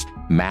podcast,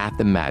 Math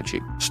and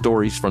Magic,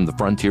 Stories from the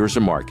Frontiers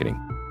of Marketing.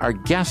 Our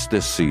guests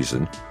this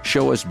season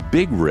show us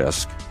big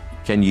risk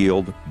can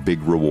yield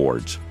big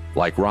rewards,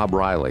 like Rob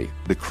Riley,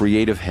 the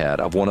creative head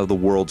of one of the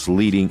world's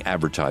leading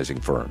advertising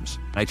firms.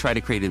 I try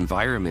to create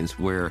environments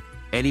where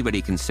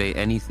anybody can say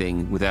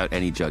anything without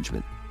any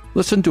judgment.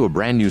 Listen to a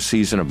brand new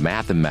season of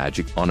Math and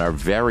Magic on our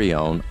very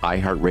own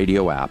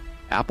iHeartRadio app,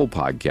 Apple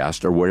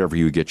Podcast, or wherever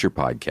you get your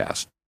podcast.